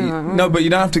 Do you know but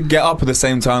you don't have to get up at the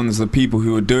same time as the people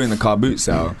who are doing the car boot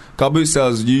sale. Car boot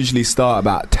sales usually start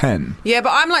about 10. Yeah,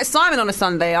 but I'm like Simon on a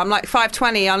Sunday. I'm like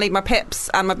 5:20. I'll eat my pips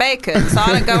and my bacon, so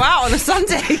I don't go out on a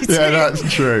Sunday. Yeah,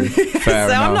 that's true. Fair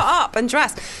enough. I'm not up and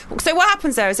dressed. So what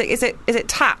happens there? Is it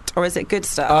tapped or is it good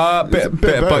stuff? Bit,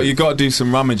 but you got to do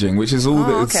some rummaging, which is all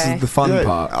the fun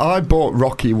part. I bought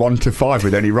Rocky 1 to 5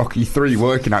 with only Rocky 3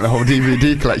 working out the whole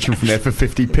DVD collection from there for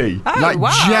 50p.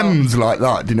 Gems like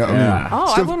that. Do you know what I mean?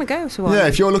 Oh, I want to go to one. Yeah,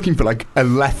 if you're looking for like a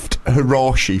left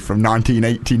Hiroshi from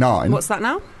 1989. What's that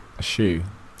now? A shoe.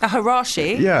 A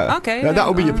Hirashi? Yeah. Okay. Yeah,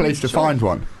 that'll be your place to find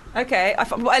one. Okay,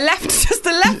 just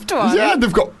the left one. Yeah,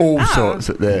 they've got all sorts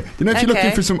at there. You know, if you're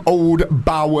looking for some old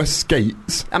Bauer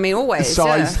skates, I mean, always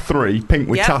size 3, pink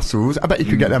with tassels. I bet you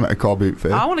could get them at a car boot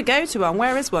fair. I want to go to one.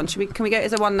 Where is one? Can we go?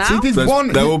 Is there one now? See,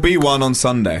 there will be one on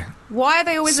Sunday. Why are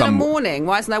they always in the morning?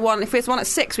 Why isn't there one? If there's one at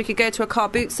 6, we could go to a car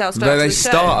boot sale. They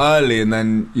start early, and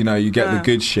then you get the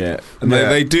good shit. And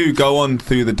they do go on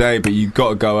through the day, but you've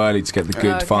got to go early to get the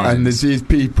good finds. And there's these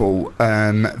people,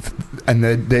 and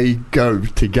they go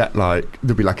to get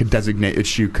there'll be like a designated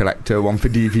shoe collector, one for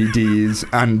DVDs,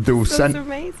 and they'll send. That's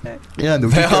amazing. Yeah,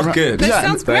 they are good. That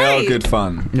sounds great. They are good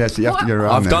fun. Yeah, so you have to go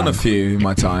around. I've done a few in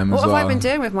my time. What as have well. I been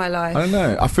doing with my life? I don't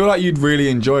know. I feel like you'd really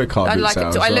enjoy a car boot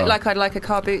sale. Do I look like I'd like a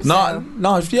car boot sale?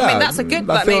 No, yeah. I mean, that's a good.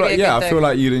 I feel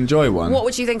like you'd enjoy one. What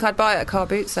would you think I'd buy at a car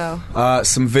boot sale?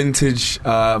 Some vintage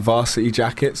varsity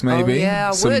jackets, maybe. Oh,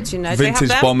 yeah, I would.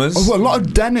 Vintage bombers. Oh, a lot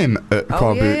of denim at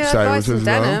car boot sales as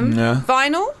denim. well. Yeah.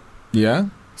 Vinyl. Yeah.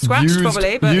 Scratched,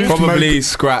 probably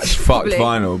scratched, fucked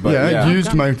vinyl. But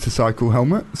used motorcycle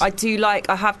helmets. I do like.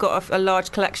 I have got a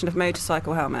large collection of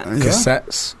motorcycle helmets.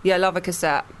 Cassettes. Yeah, I love a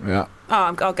cassette. Yeah.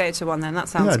 Oh, I'll go to one then. That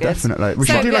sounds good. Yeah, definitely. We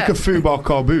should do like a Fubar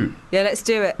car boot. Yeah, let's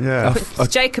do it. Yeah.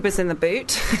 Jacob is in the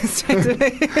boot.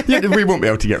 Yeah, we won't be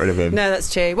able to get rid of him. No,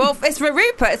 that's true. Well, it's for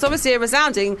Rupert. It's obviously a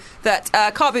resounding that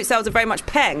car boot sales are very much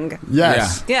peng.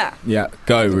 Yes. Yeah. Yeah.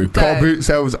 Go, Rupert. Car boot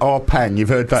sales are peng. You've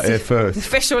heard that here first.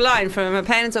 Official line from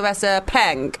Payne and Sylvester,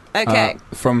 peng. Okay.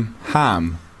 From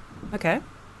Ham. Okay.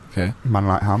 Man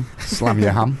like ham. Slam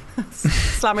your ham.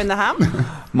 Slamming the ham.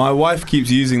 My wife keeps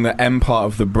using the M part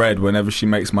of the bread whenever she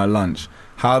makes my lunch.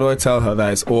 How do I tell her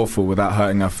that it's awful without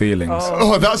hurting her feelings?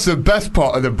 Oh, that's the best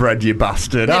part of the bread, you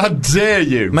bastard. How dare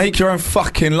you? Make your own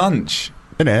fucking lunch.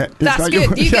 Innit? That's like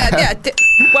good. You get,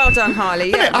 well done,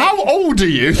 Harley. Yeah, how old are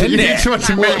you? You need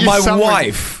to make my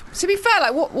wife. To be fair,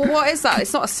 like what is that?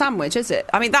 It's not a sandwich, is it?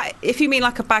 I mean, that if you mean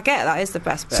like a baguette, that is the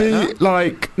best bit. See,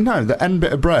 no, the end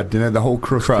bit of bread, the whole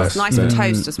crust. It's nice on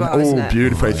toast as well, isn't it?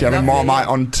 Beautiful. If you have a Marmite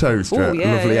on toast, lovely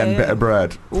end bit of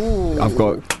bread. Ooh.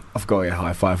 I've got to get a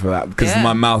high five for that because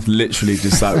my mouth literally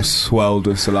just swelled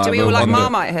with saliva. Do we all like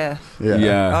Marmite here?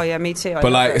 Yeah. Oh yeah, me too.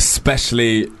 But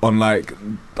especially on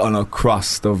a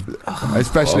crust of,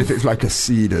 especially if it's like a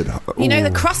seeded.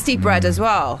 The crusty bread as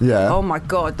well. Yeah. Oh my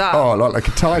god, that. Oh, like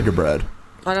a tiger bread.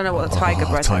 I don't know what a tiger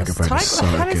bread is. Tiger bread is so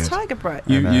How good. is tiger bread?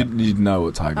 You'd know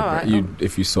what tiger bread. Right.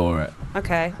 If you saw it.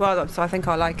 Okay, well, so I think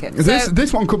I like it.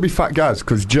 This one could be Fat Gaz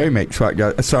because Joe makes Fat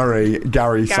Gaz. Sorry,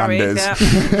 Gary Sanders.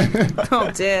 Yeah.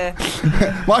 Oh dear.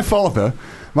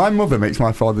 My mother makes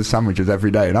my father's sandwiches every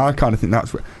day, and I kind of think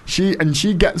that's what she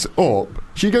gets up.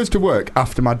 She goes to work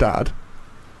after my dad,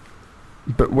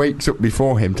 but wakes up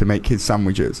before him to make his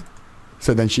sandwiches.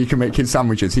 So then she can make his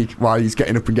sandwiches while he's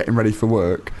getting up and getting ready for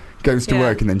work. Goes to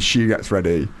work, and then she gets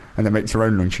ready, and then makes her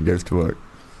own lunch and goes to work.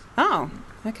 Oh,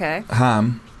 okay.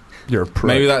 Ham. You're a prick.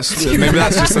 Maybe that's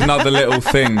just another little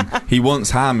thing. He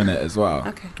wants ham in it as well.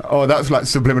 Okay. Oh, that's like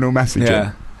subliminal messaging.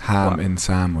 Yeah. Ham in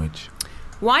sandwich.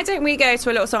 Why don't we go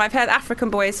to a little song? I've heard African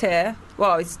Boys here.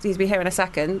 Well, he's be here in a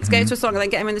second. Let's go to a song and then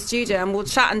get him in the studio and we'll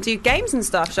chat and do games and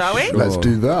stuff, shall we? Sure. Let's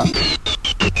do that.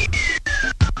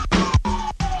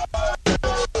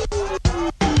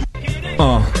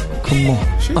 Oh, come on.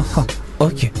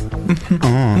 Okay.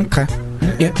 Okay.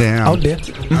 Yeah. Damn. Out there.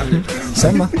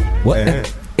 Summer. What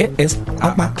it is.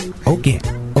 Okay.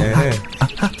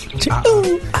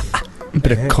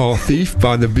 Bit of Car Thief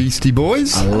by the Beastie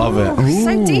Boys. I love it. So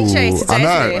DJ today. I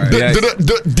know.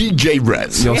 DJ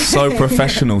Rez. You're so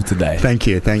professional today. Thank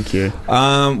you.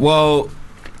 Well,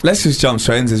 let's just jump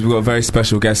straight into this. We've got a very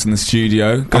special guest in the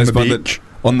studio. On the beach.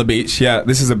 On the beach, yeah.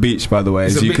 This is a beach, by the way,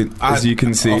 as you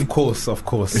can see. Of course.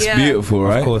 It's beautiful,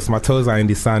 right? Of course, my toes are in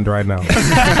the sand right now.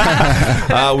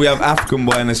 We have African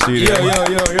Boy in the studio.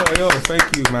 Yo,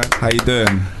 thank you, man. How you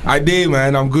doing? I did,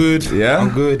 man. I'm good. Yeah?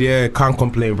 I'm good, yeah. Can't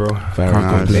complain, bro. Very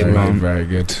Can't complain, man. Very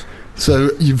good.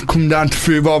 So you've come down to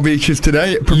Fubar Beaches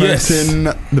today, promoting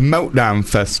the Meltdown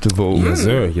Festival. Yes,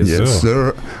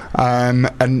 sir.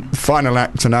 And final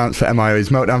act announced for MIA's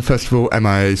Meltdown Festival,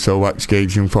 MIA, Soulwax,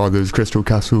 Gage, Young Fathers, Crystal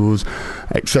Castles,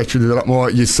 etc. There's a lot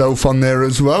more. Yourself on there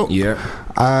as well. Yeah.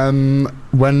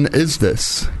 When is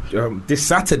this? This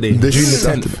Saturday, June the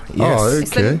 10th. Yes. Oh, okay.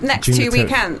 It's the next June 2 the 10th.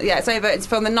 weekends. Yeah, it's over. It's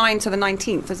from the 9th to the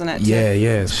 19th, isn't it? Yeah,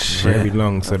 it's very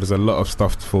long. So there's a lot of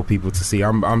stuff for people to see.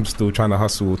 I'm still trying to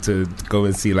hustle to go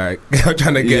and see. Like I'm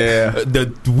trying to get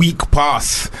the week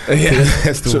pass. Yeah.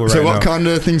 So what kind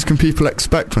of things can people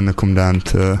expect when they come down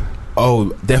to? Oh,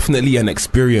 definitely an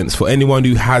experience for anyone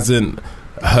who hasn't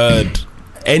heard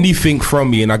anything from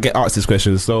me, and I get asked this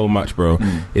question so much, bro.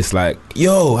 It's like,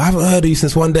 yo, I haven't heard of you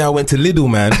since one day I went to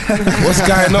Lidl, man. What's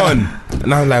going on?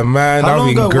 And I'm like, man,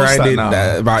 I've been grinding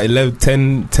about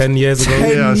 10 years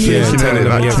ago. 10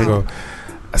 years ago.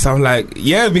 So I'm like,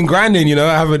 yeah, I've been grinding, you know.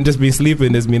 I haven't just been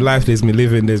sleeping. There's been life, there's been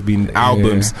living, there's been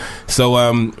albums.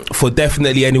 So for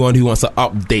definitely anyone who wants to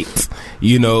update,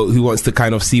 you know, who wants to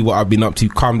kind of see what I've been up to,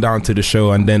 come down to the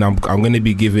show, and then I'm going to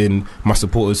be giving my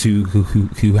supporters who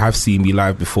have seen me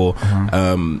live before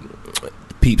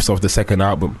peeps of the second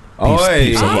album.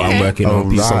 Peeps of what I'm working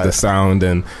on, peeps of the sound,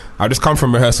 and I just come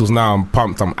from rehearsals now. I'm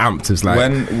pumped, I'm amped. It's like,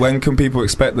 when can people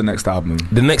expect the next album?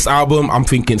 The next album, I'm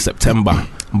thinking September,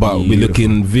 but we're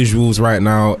looking visuals right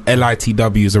now.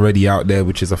 LITW is already out there,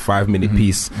 which is a 5-minute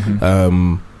piece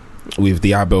with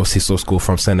the Abel Sisso School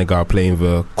from Senegal playing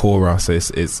the kora. So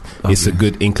it's a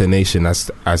good inclination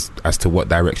as to what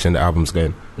direction the album's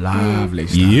going. Lovely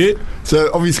stuff. Yeah. So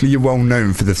obviously you're well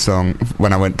known for the song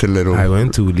When I Went to Lidl. I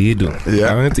went to Lidl.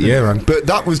 Yeah. Man. But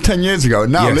that was 10 years ago,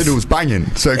 and now Lidl's banging.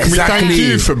 So can we thank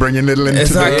you for bringing Lidl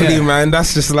into the... man.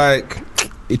 That's just like...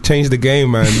 It changed the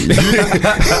game, man. Maybe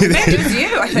it was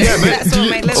you, I think. That's what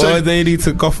made Lidl. Or they need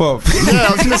to cough up. Yeah,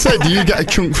 I was going to say, do you get a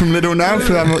chunk from Lidl now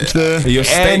for how much the... Your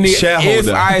state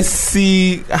shareholder. If I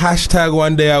see hashtag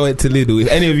one day I went to Lidl, if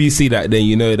any of you see that, then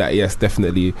you know that, yes,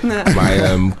 definitely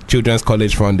my children's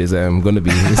college fund is going to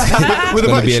be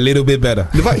be a little bit better.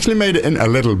 They've actually made it in a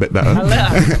little bit better.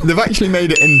 They've actually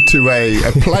made it into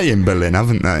a play in Berlin,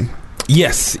 haven't they?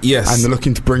 Yes. And they're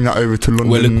looking to bring that over to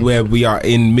London. Where we are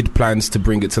in mid plans to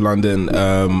bring it to London.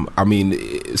 I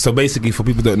mean, so basically, for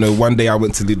people who don't know, One Day I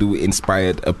Went to Lidl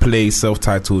inspired a play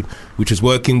self-titled, which is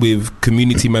working with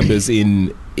community members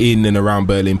in and around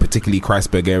Berlin, particularly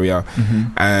Kreisberg area,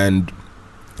 and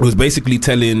it was basically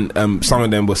telling some of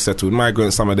them were settled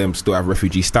migrants, some of them still have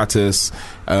refugee status.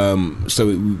 So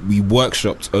we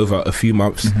workshopped over a few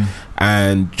months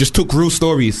and just took real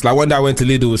stories. Like One Day I Went to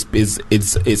Lidl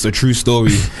it's a true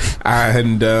story,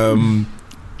 and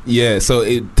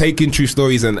so taking true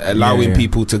stories and allowing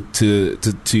people to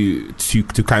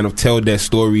kind of tell their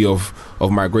story of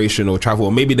migration or travel,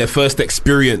 or maybe their first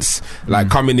experience, like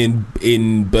coming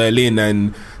in Berlin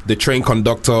and the train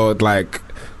conductor, like,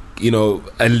 you know,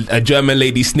 a German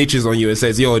lady snitches on you and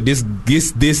says, yo,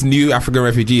 this new African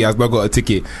refugee has not got a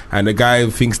ticket, and the guy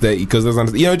thinks that because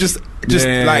doesn't, you know, just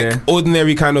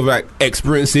ordinary kind of like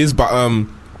experiences. But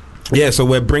so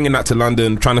we're bringing that to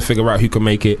London, trying to figure out who can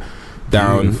make it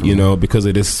down. Beautiful. You know, because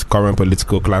of this current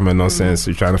political climate nonsense,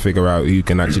 we're trying to figure out who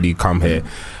can actually come here.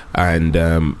 And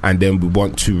then we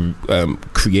want to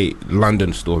create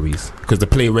London stories, because the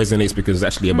play resonates because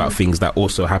it's actually about things that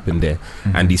also happen there,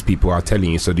 and these people are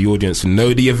telling you. So the audience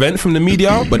know the event from the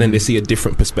media, but then they see a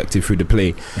different perspective through the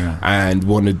play, and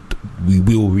we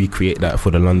will recreate that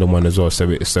for the London one as well. So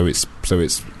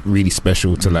it's really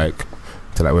special to like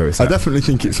where it's at. I definitely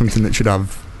think it's something that should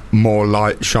have more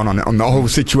light shone on it, on the whole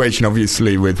situation,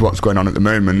 obviously, with what's going on at the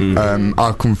moment.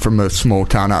 I come from a small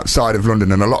town outside of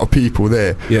London, and a lot of people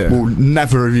there will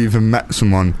never have even met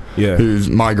someone who's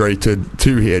migrated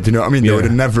to here. Do you know what I mean? They would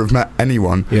have never have met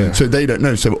anyone, so they don't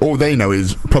know. So all they know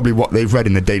is probably what they've read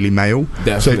in the Daily Mail.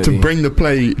 Definitely. So to bring the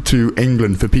play to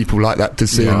England for people like that to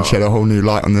see and shed a whole new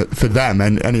light on for them,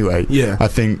 and anyway, I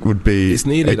think would be it's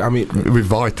needed. I mean, it would be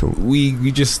vital.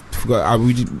 We just forgot.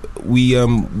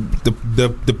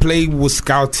 The play was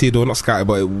scouted, or not scouted,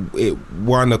 but it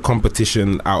won a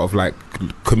competition out of like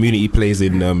community plays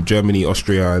in Germany,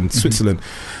 Austria, and Switzerland.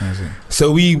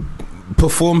 So we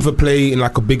performed the play in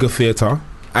like a bigger theatre,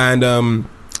 and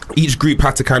each group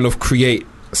had to kind of create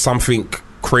something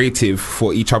creative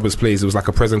for each other's plays. It was like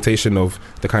a presentation of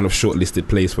the kind of shortlisted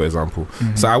plays, for example.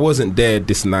 So I wasn't there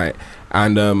this night,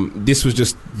 and this was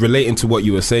just relating to what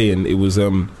you were saying. It was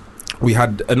we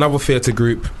had another theatre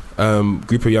group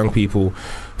of young people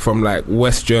from like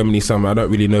West Germany somewhere. I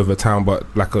don't really know the town, but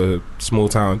like a small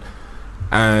town,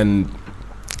 and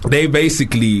they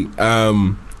basically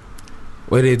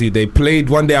what did they do? They played.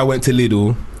 One day I went to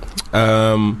Lidl,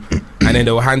 and then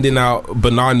they were handing out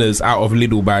bananas out of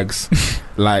Lidl bags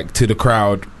like to the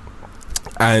crowd,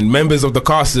 and members of the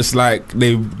cast just like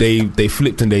they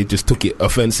flipped and they just took it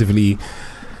offensively,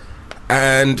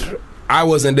 and I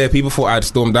wasn't there. People thought I'd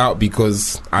stormed out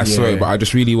because I saw it, but I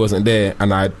just really wasn't there,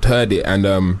 and I heard it, and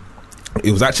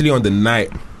it was actually on the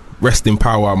night, rest in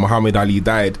power, Muhammad Ali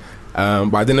died.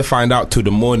 But I didn't find out till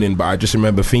the morning, but I just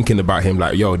remember thinking about him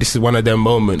like, yo, this is one of them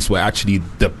moments where actually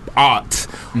the art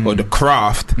or the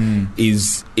craft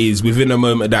is within a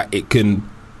moment that it can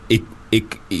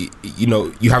you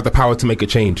know, you have the power to make a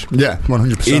change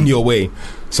 100% in your way.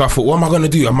 So I thought, what am I going to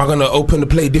do? Am I going to open the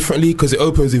play differently? Because it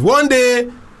opens with one day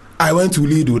I went to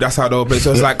Lidl, that's how the whole place.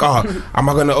 So I was like, am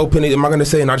I going to open it? Am I going to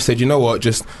say? And I just said, you know what?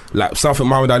 Just like something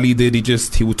Muhammad Ali did,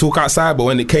 he would talk outside, but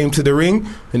when it came to the ring,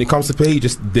 when it comes to play, he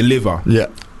just deliver. Yeah.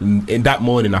 In that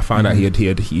morning, I found out he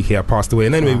had passed away.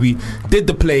 And anyway, we did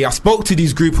the play. I spoke to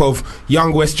this group of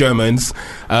young West Germans,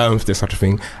 if there's such a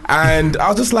thing, and I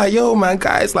was just like, yo, man,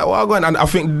 guys, like, what are going on? And I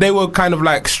think they were kind of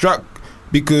like struck,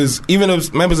 because even though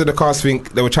members of the cast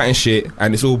think they were chatting shit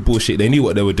and it's all bullshit, they knew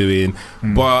what they were doing,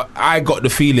 but I got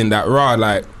the feeling that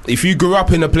like, if you grew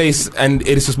up in a place and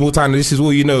it's a small town and this is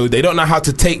all you know, they don't know how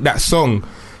to take that song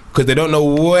because they don't know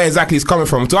where exactly it's coming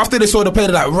from. So after they saw the play,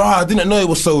 they're like, I didn't know it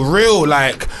was so real,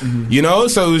 like, you know.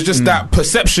 So it was just that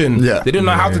perception. They didn't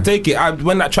know how to take it.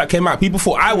 When that track came out, people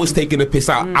thought I was taking the piss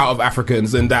out of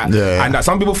Africans, and that and that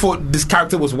some people thought this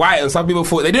character was white, and some people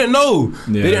thought they didn't know.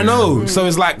 They didn't know. So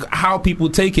it's like how people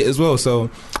take it as well. So,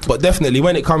 but definitely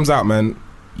when it comes out, man,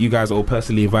 you guys are all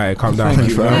personally invited. Come down. Thank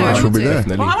you very much. We'll be there.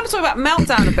 Well, I want to talk about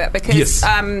Meltdown a bit because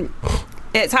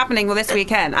it's happening this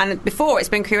weekend, and before it's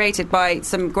been curated by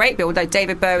some great people like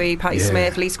David Bowie, Patti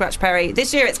Smith, Lee Scratch Perry.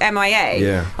 This year it's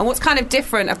MIA. And what's kind of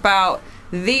different about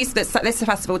this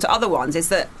festival to other ones is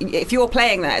that if you're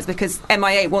playing there, it's because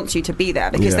MIA wants you to be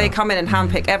there, because they come in and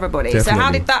handpick everybody. Definitely. So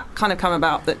how did that kind of come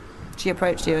about, that she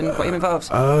approached you and got you involved?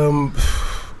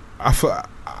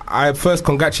 I first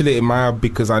congratulated Maya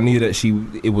because I knew that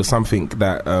it was something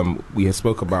that we had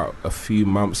spoke about a few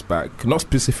months back, not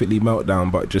specifically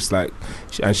Meltdown, but just like,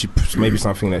 and she maybe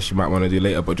something that she might want to do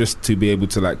later, but just to be able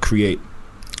to like create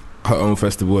her own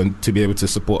festival and to be able to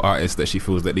support artists that she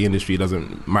feels that the industry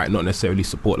might not necessarily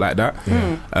support like that,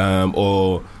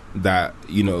 or that,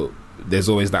 you know, there's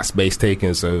always that space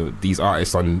taken. So these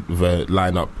artists on the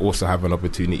lineup also have an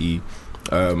opportunity.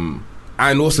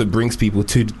 And also brings people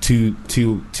to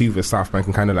the South Bank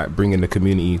and kind of like bringing the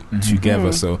community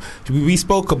together. So we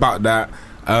spoke about that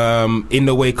in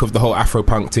the wake of the whole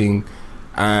Afropunk thing,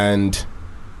 and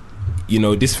you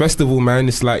know, this festival, man,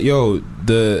 it's like, yo,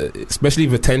 especially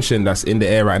the tension that's in the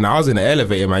air right now. I was in the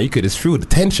elevator, man, you could just feel the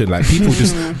tension, like people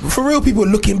just for real, people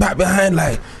looking back behind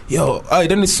like, yo,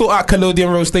 then they sort out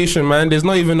Collodion Road Station, man, there's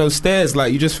not even no stairs,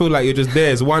 like you just feel like you're just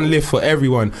there. It's one lift for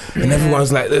everyone, and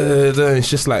everyone's like it's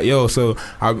just like, yo. So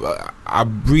I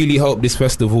really hope this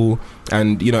festival,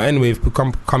 and you know, anyway,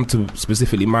 come to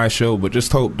specifically my show, but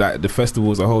just hope that the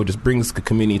festival as a whole just brings the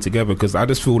community together, because I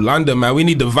just feel London, man, we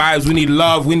need the vibes, we need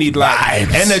love, we need like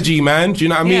energy, man. Do you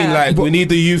know what I mean? Like, we need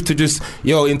the youth to just,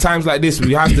 yo, in times like this,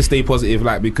 we have to stay positive,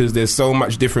 like, because there's so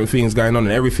much different things going on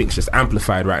and everything's just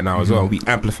amplified right now as well. We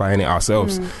amplifying it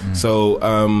ourselves. So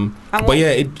but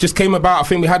yeah, it just came about. I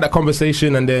think we had that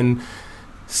conversation, and then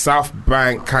South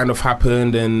Bank kind of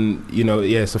happened, and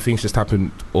so things just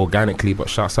happened organically. But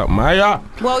shouts out Maya.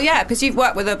 Well, yeah, because you've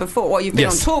worked with her before. Well, you've been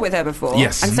on tour with her before.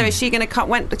 Yes. And so is she going to come?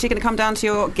 Is she going to come down to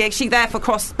your gig? Is she there for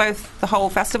across both the whole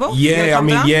festival? Yeah,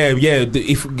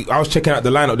 If I was checking out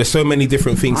the lineup, there's so many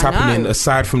different things happening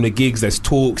aside from the gigs. There's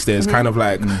talks. There's kind of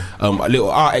like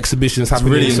little art exhibitions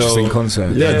happening. Really interesting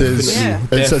concert. Yeah,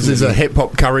 it says there's a hip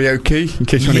hop karaoke in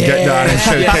case you want to get down and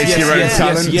showcase your own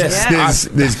talent. Yes,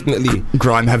 there's definitely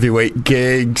grime heavyweight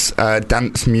gigs,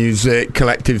 dance music,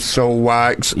 Collective Soul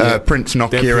Wax, Prince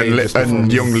Nokia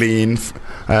and Young Lean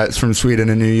it's from Sweden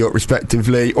and New York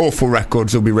respectively. Awful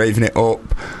Records will be raving it up.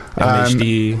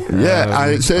 MHD.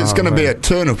 It's going to be a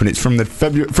turn up, and it's from the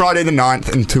Friday the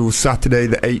 9th until Saturday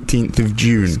the 18th of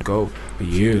June. Let's go.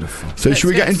 Beautiful. So should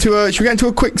we get into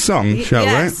a quick song, shall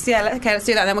we? Yes, let's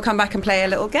do that. Then we'll come back and play a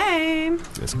little game.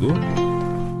 Let's go.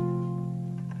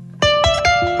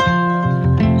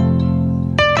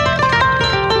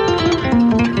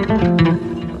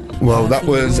 Well, that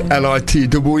was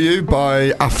LITW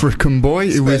by African Boy.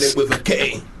 It was with a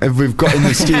K. We've got in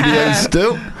the studio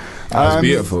still. That was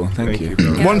beautiful. Thank you.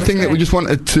 One thing that we just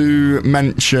wanted to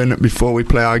mention before we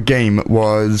play our game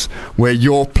was where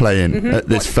you're playing at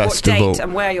this festival. What date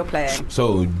and where you're playing?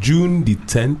 So June the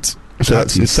 10th. So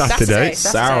that's Saturday.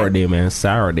 Saturday, man.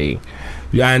 Saturday.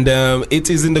 And it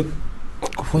is in the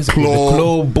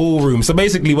Claw Ballroom. So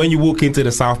basically, when you walk into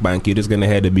the South Bank, you're just going to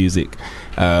hear the music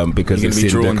because it's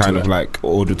in the kind of like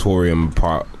auditorium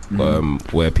part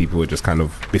where people are just kind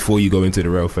of before you go into the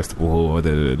Rail Festival Hall.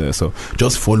 So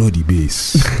just follow the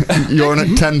bass. You're on at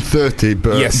 10:30,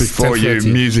 but before 10:30.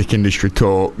 You, music industry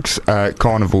talks,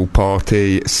 carnival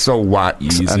party, Soul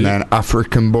Wax, and then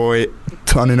African Boy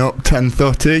turning up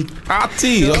 10:30.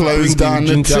 Close down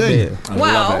the tea.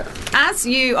 Well, as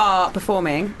you are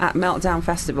performing at Meltdown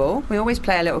Festival, we always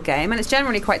play a little game, and it's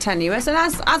generally quite tenuous, and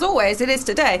as always, it is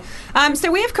today. So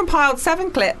we have compiled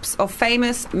 7 clips of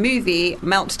famous movie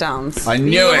meltdowns. I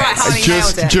knew it.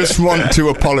 I just want to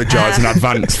apologise in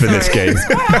advance for this game. It's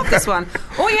quite hard, this one.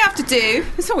 All you have to do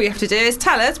is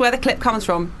tell us where the clip comes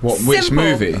from. Which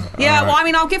movie? Yeah, well, I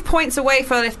mean, I'll give points away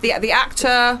for if the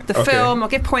actor, the film. I'll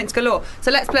give points galore.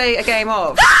 So let's play a game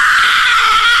of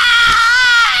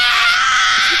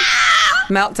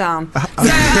Meltdown.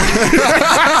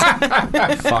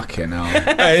 Fucking hell.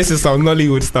 Hey, this is some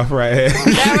Nollywood stuff right here.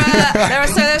 There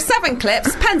are 7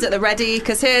 clips. Pens at the ready,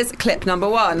 because here's clip number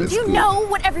 1. Do you know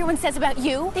what everyone says about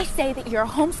you? They say that you're a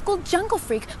homeschooled jungle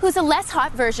freak who's a less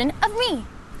hot version of me.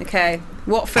 Okay,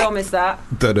 what film is that?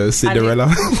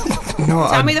 Cinderella.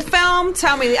 Tell me the film,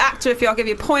 tell me the actor if I'll give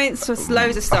you points, just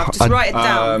loads of stuff. Just write it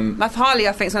down. Harley,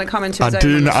 I think, is going to come into his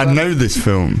own. I know this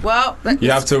film. Well, you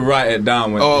have to write it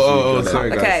down. Sorry,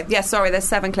 guys. Okay, yeah, sorry, there's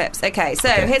 7 clips. Okay, so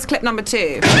here's clip number 2.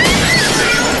 You know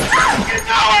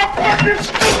how fucking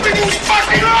stupid you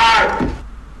fucking are!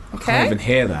 Okay. I can't even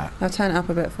hear that. I'll turn it up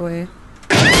a bit for you. You know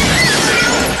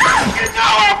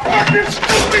how fucking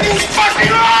stupid you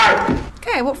fucking are!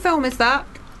 Okay, what film is that?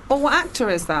 Or what actor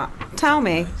is that? Tell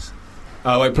me.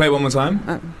 Wait, play it one more time. You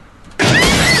know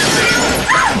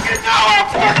how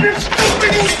fucking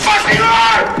stupid you fucking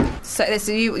are! So this,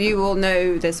 you will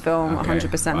know this film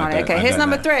 100%. Right. Okay, here's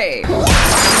number 3. You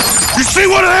see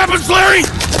what happens, Larry?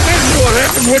 This is what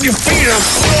happens when you feed them.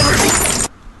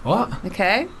 What?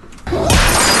 Okay.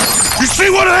 You see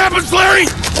what happens, Larry?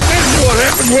 This is what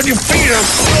happens when you feed them.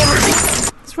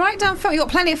 Just write down film. You've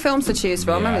got plenty of films to choose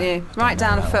from, haven't you? Write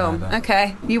down a film.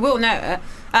 Okay, you will know it.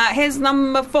 Here's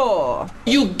number 4.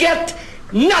 You get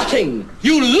nothing.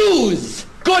 You lose.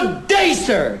 Good day,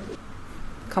 sir.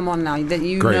 Come on now.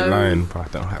 You Great know. line, but I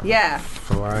don't have Yeah.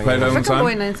 Play it one more African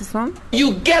Boy time. knows this one.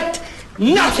 You get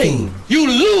nothing. You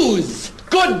lose.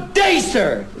 Good day,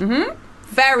 sir. Mm-hmm.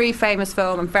 Very famous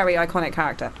film and very iconic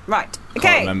character. Right. Okay.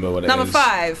 Can't remember what it number is.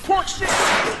 5. Pork shit.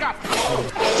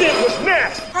 Shit was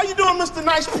nasty. How you doing, Mr.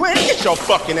 Nice Plan? Get your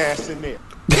fucking ass in there.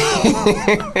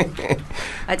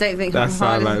 I don't think that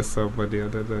sounds like somebody. I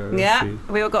don't know. Yeah.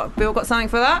 We all got something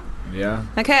for that. Yeah.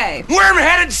 Okay.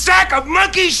 Worm-headed sack of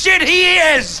monkey shit he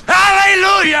is.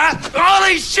 Hallelujah.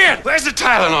 Holy shit. Where's the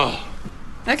Tylenol?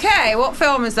 Okay. What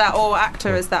film is that or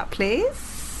actor is that,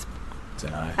 please?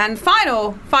 Dunno. And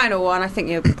final one. I think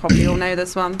you probably all know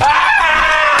this one. 5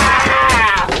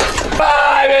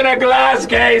 in a glass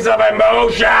case of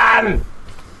emotion.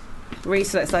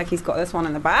 Reese looks like he's got this one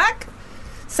in the bag.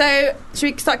 So,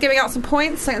 should we start giving out some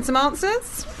points and some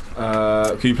answers?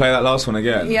 Can you play that last one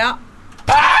again? Yeah.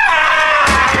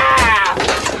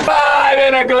 5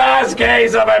 in a glass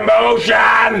case of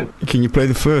emotion. Can you play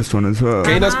the first one as well?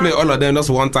 Okay, let's play all of them. That's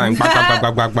one time.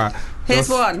 Back. Here's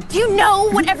one. Do you know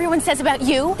what everyone says about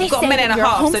you? They Got a say minute that and a you're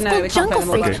half, a so no, homeschool we can't jungle play them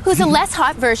all. freak who's a less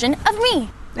hot version of me.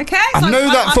 Okay. I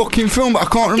know that fucking film, but I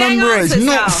can't remember it. It's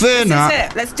not fair now.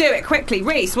 That's it. Let's do it quickly.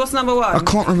 Reese, what's number one? I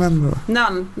can't remember.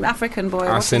 None. African boy.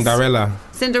 What's Cinderella.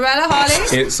 Cinderella, Harley?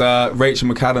 It's Rachel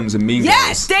McAdams and Mean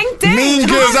Yes, Girls. ding, ding. Mean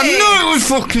Girls. Harley. I know it was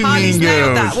fucking Harley's Mean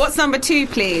nailed Girls. that. What's number two,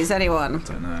 please? Anyone? I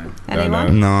don't know.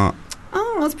 Anyone? No.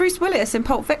 Oh, it's Bruce Willis in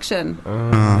Pulp Fiction.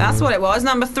 That's what it was.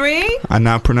 Number three. I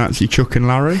now pronounce you Chuck and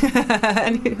Larry. I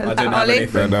don't have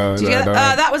anything.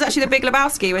 That was actually The Big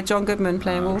Lebowski with John Goodman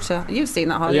playing Walter. You've seen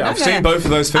that, Harley? Yeah, I've seen both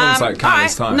of those films like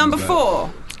countless times. Number but-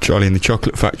 4. Charlie and the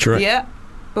Chocolate Factory. Yeah.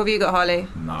 What have you got, Harley?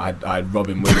 No, I had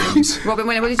Robin Williams. Robin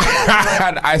Williams, what did you I get?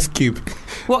 had Ice Cube.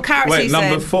 What character Wait, you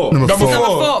number say? 4. Number four.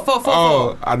 Number four.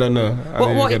 Oh, I don't know.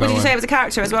 What did you say was a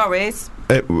character as well, Reese?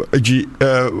 Willy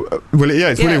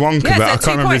Wonka, Yeah, but I so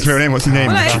can't remember his real name. What's his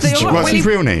name? What's his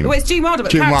real name? Well, it's Gene Wilder,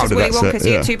 but Gene character's Wilder, Willy Wonka, that's so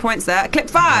you it, get 2 points there. Clip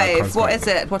 5. What is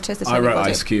it? What is it? I wrote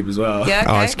Ice Cube as well. Yeah,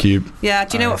 okay. Ice Cube. Yeah,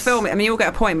 do you know what film? I mean, you all get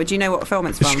a point, but do you know what film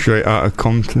it's from? Straight out of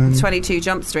Compton. 22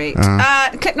 Jump Street.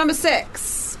 Clip number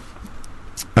 6.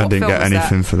 I What didn't film get was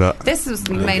anything for that. This was,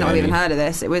 you may not have even heard of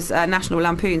this. It was National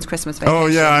Lampoon's Christmas Vacation. Oh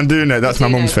yeah, I do know. That's my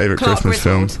mum's favourite Clark Christmas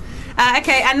Griswold. film.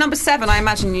 Okay, and number 7, I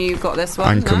imagine you've got this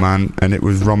one. no? Anchorman, and it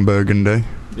was Ron Burgundy.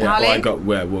 Yeah, Harley? well, I got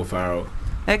Will Ferrell.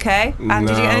 Okay, and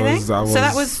did you get No, anything? that So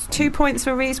that was- was 2 points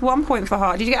for Reese, 1 point for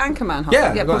Hart. Did you get Anchorman, Hart? Yeah,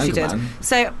 I of got course you did. Anchorman.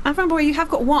 So, African Boy, you have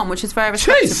got 1, which is very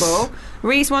respectable.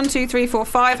 Reese, 1, 2, 3, 4,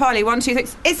 5. Harley, 1, 2, 3.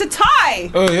 It's a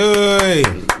tie! Oi.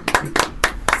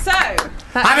 So,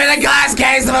 I'm in a glass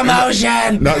case of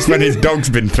emotion. That's when his dog's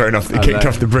been thrown off, kicked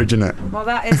off the bridge, isn't it? well,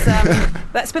 that is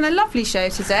that's been a lovely show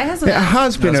today, hasn't it? It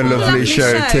has been a lovely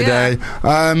show today.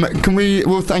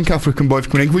 We'll thank African Boy for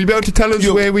coming in. Will you be able to tell us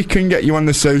where we can get you on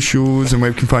the socials and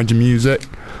where we can find your music?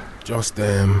 Just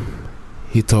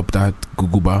hit up that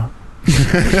Google bar.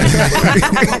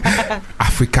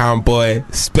 African Boy,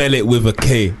 spell it with a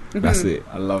K. That's it.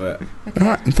 I love it. All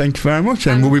right, and thank you very much.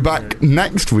 And we'll be back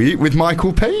next week with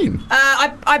Michael Payne.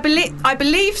 I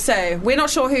believe so. We're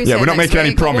not sure who's Yeah, here we're not next making any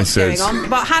week or what's promises. going on.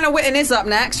 But Hannah Witten is up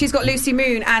next. She's got Lucy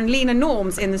Moon and Lena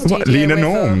Norms in the studio. What, Lena with her.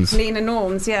 Norms? Lena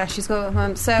Norms, yeah. She's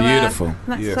got so Beautiful.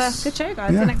 That's Yes. good show,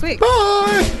 guys. Yeah. See you next week.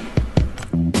 Bye.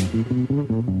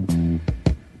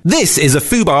 This is a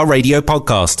Fubar Radio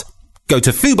podcast. Go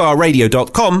to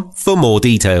fubarradio.com for more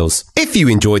details. If you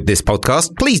enjoyed this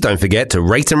podcast, please don't forget to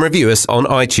rate and review us on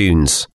iTunes.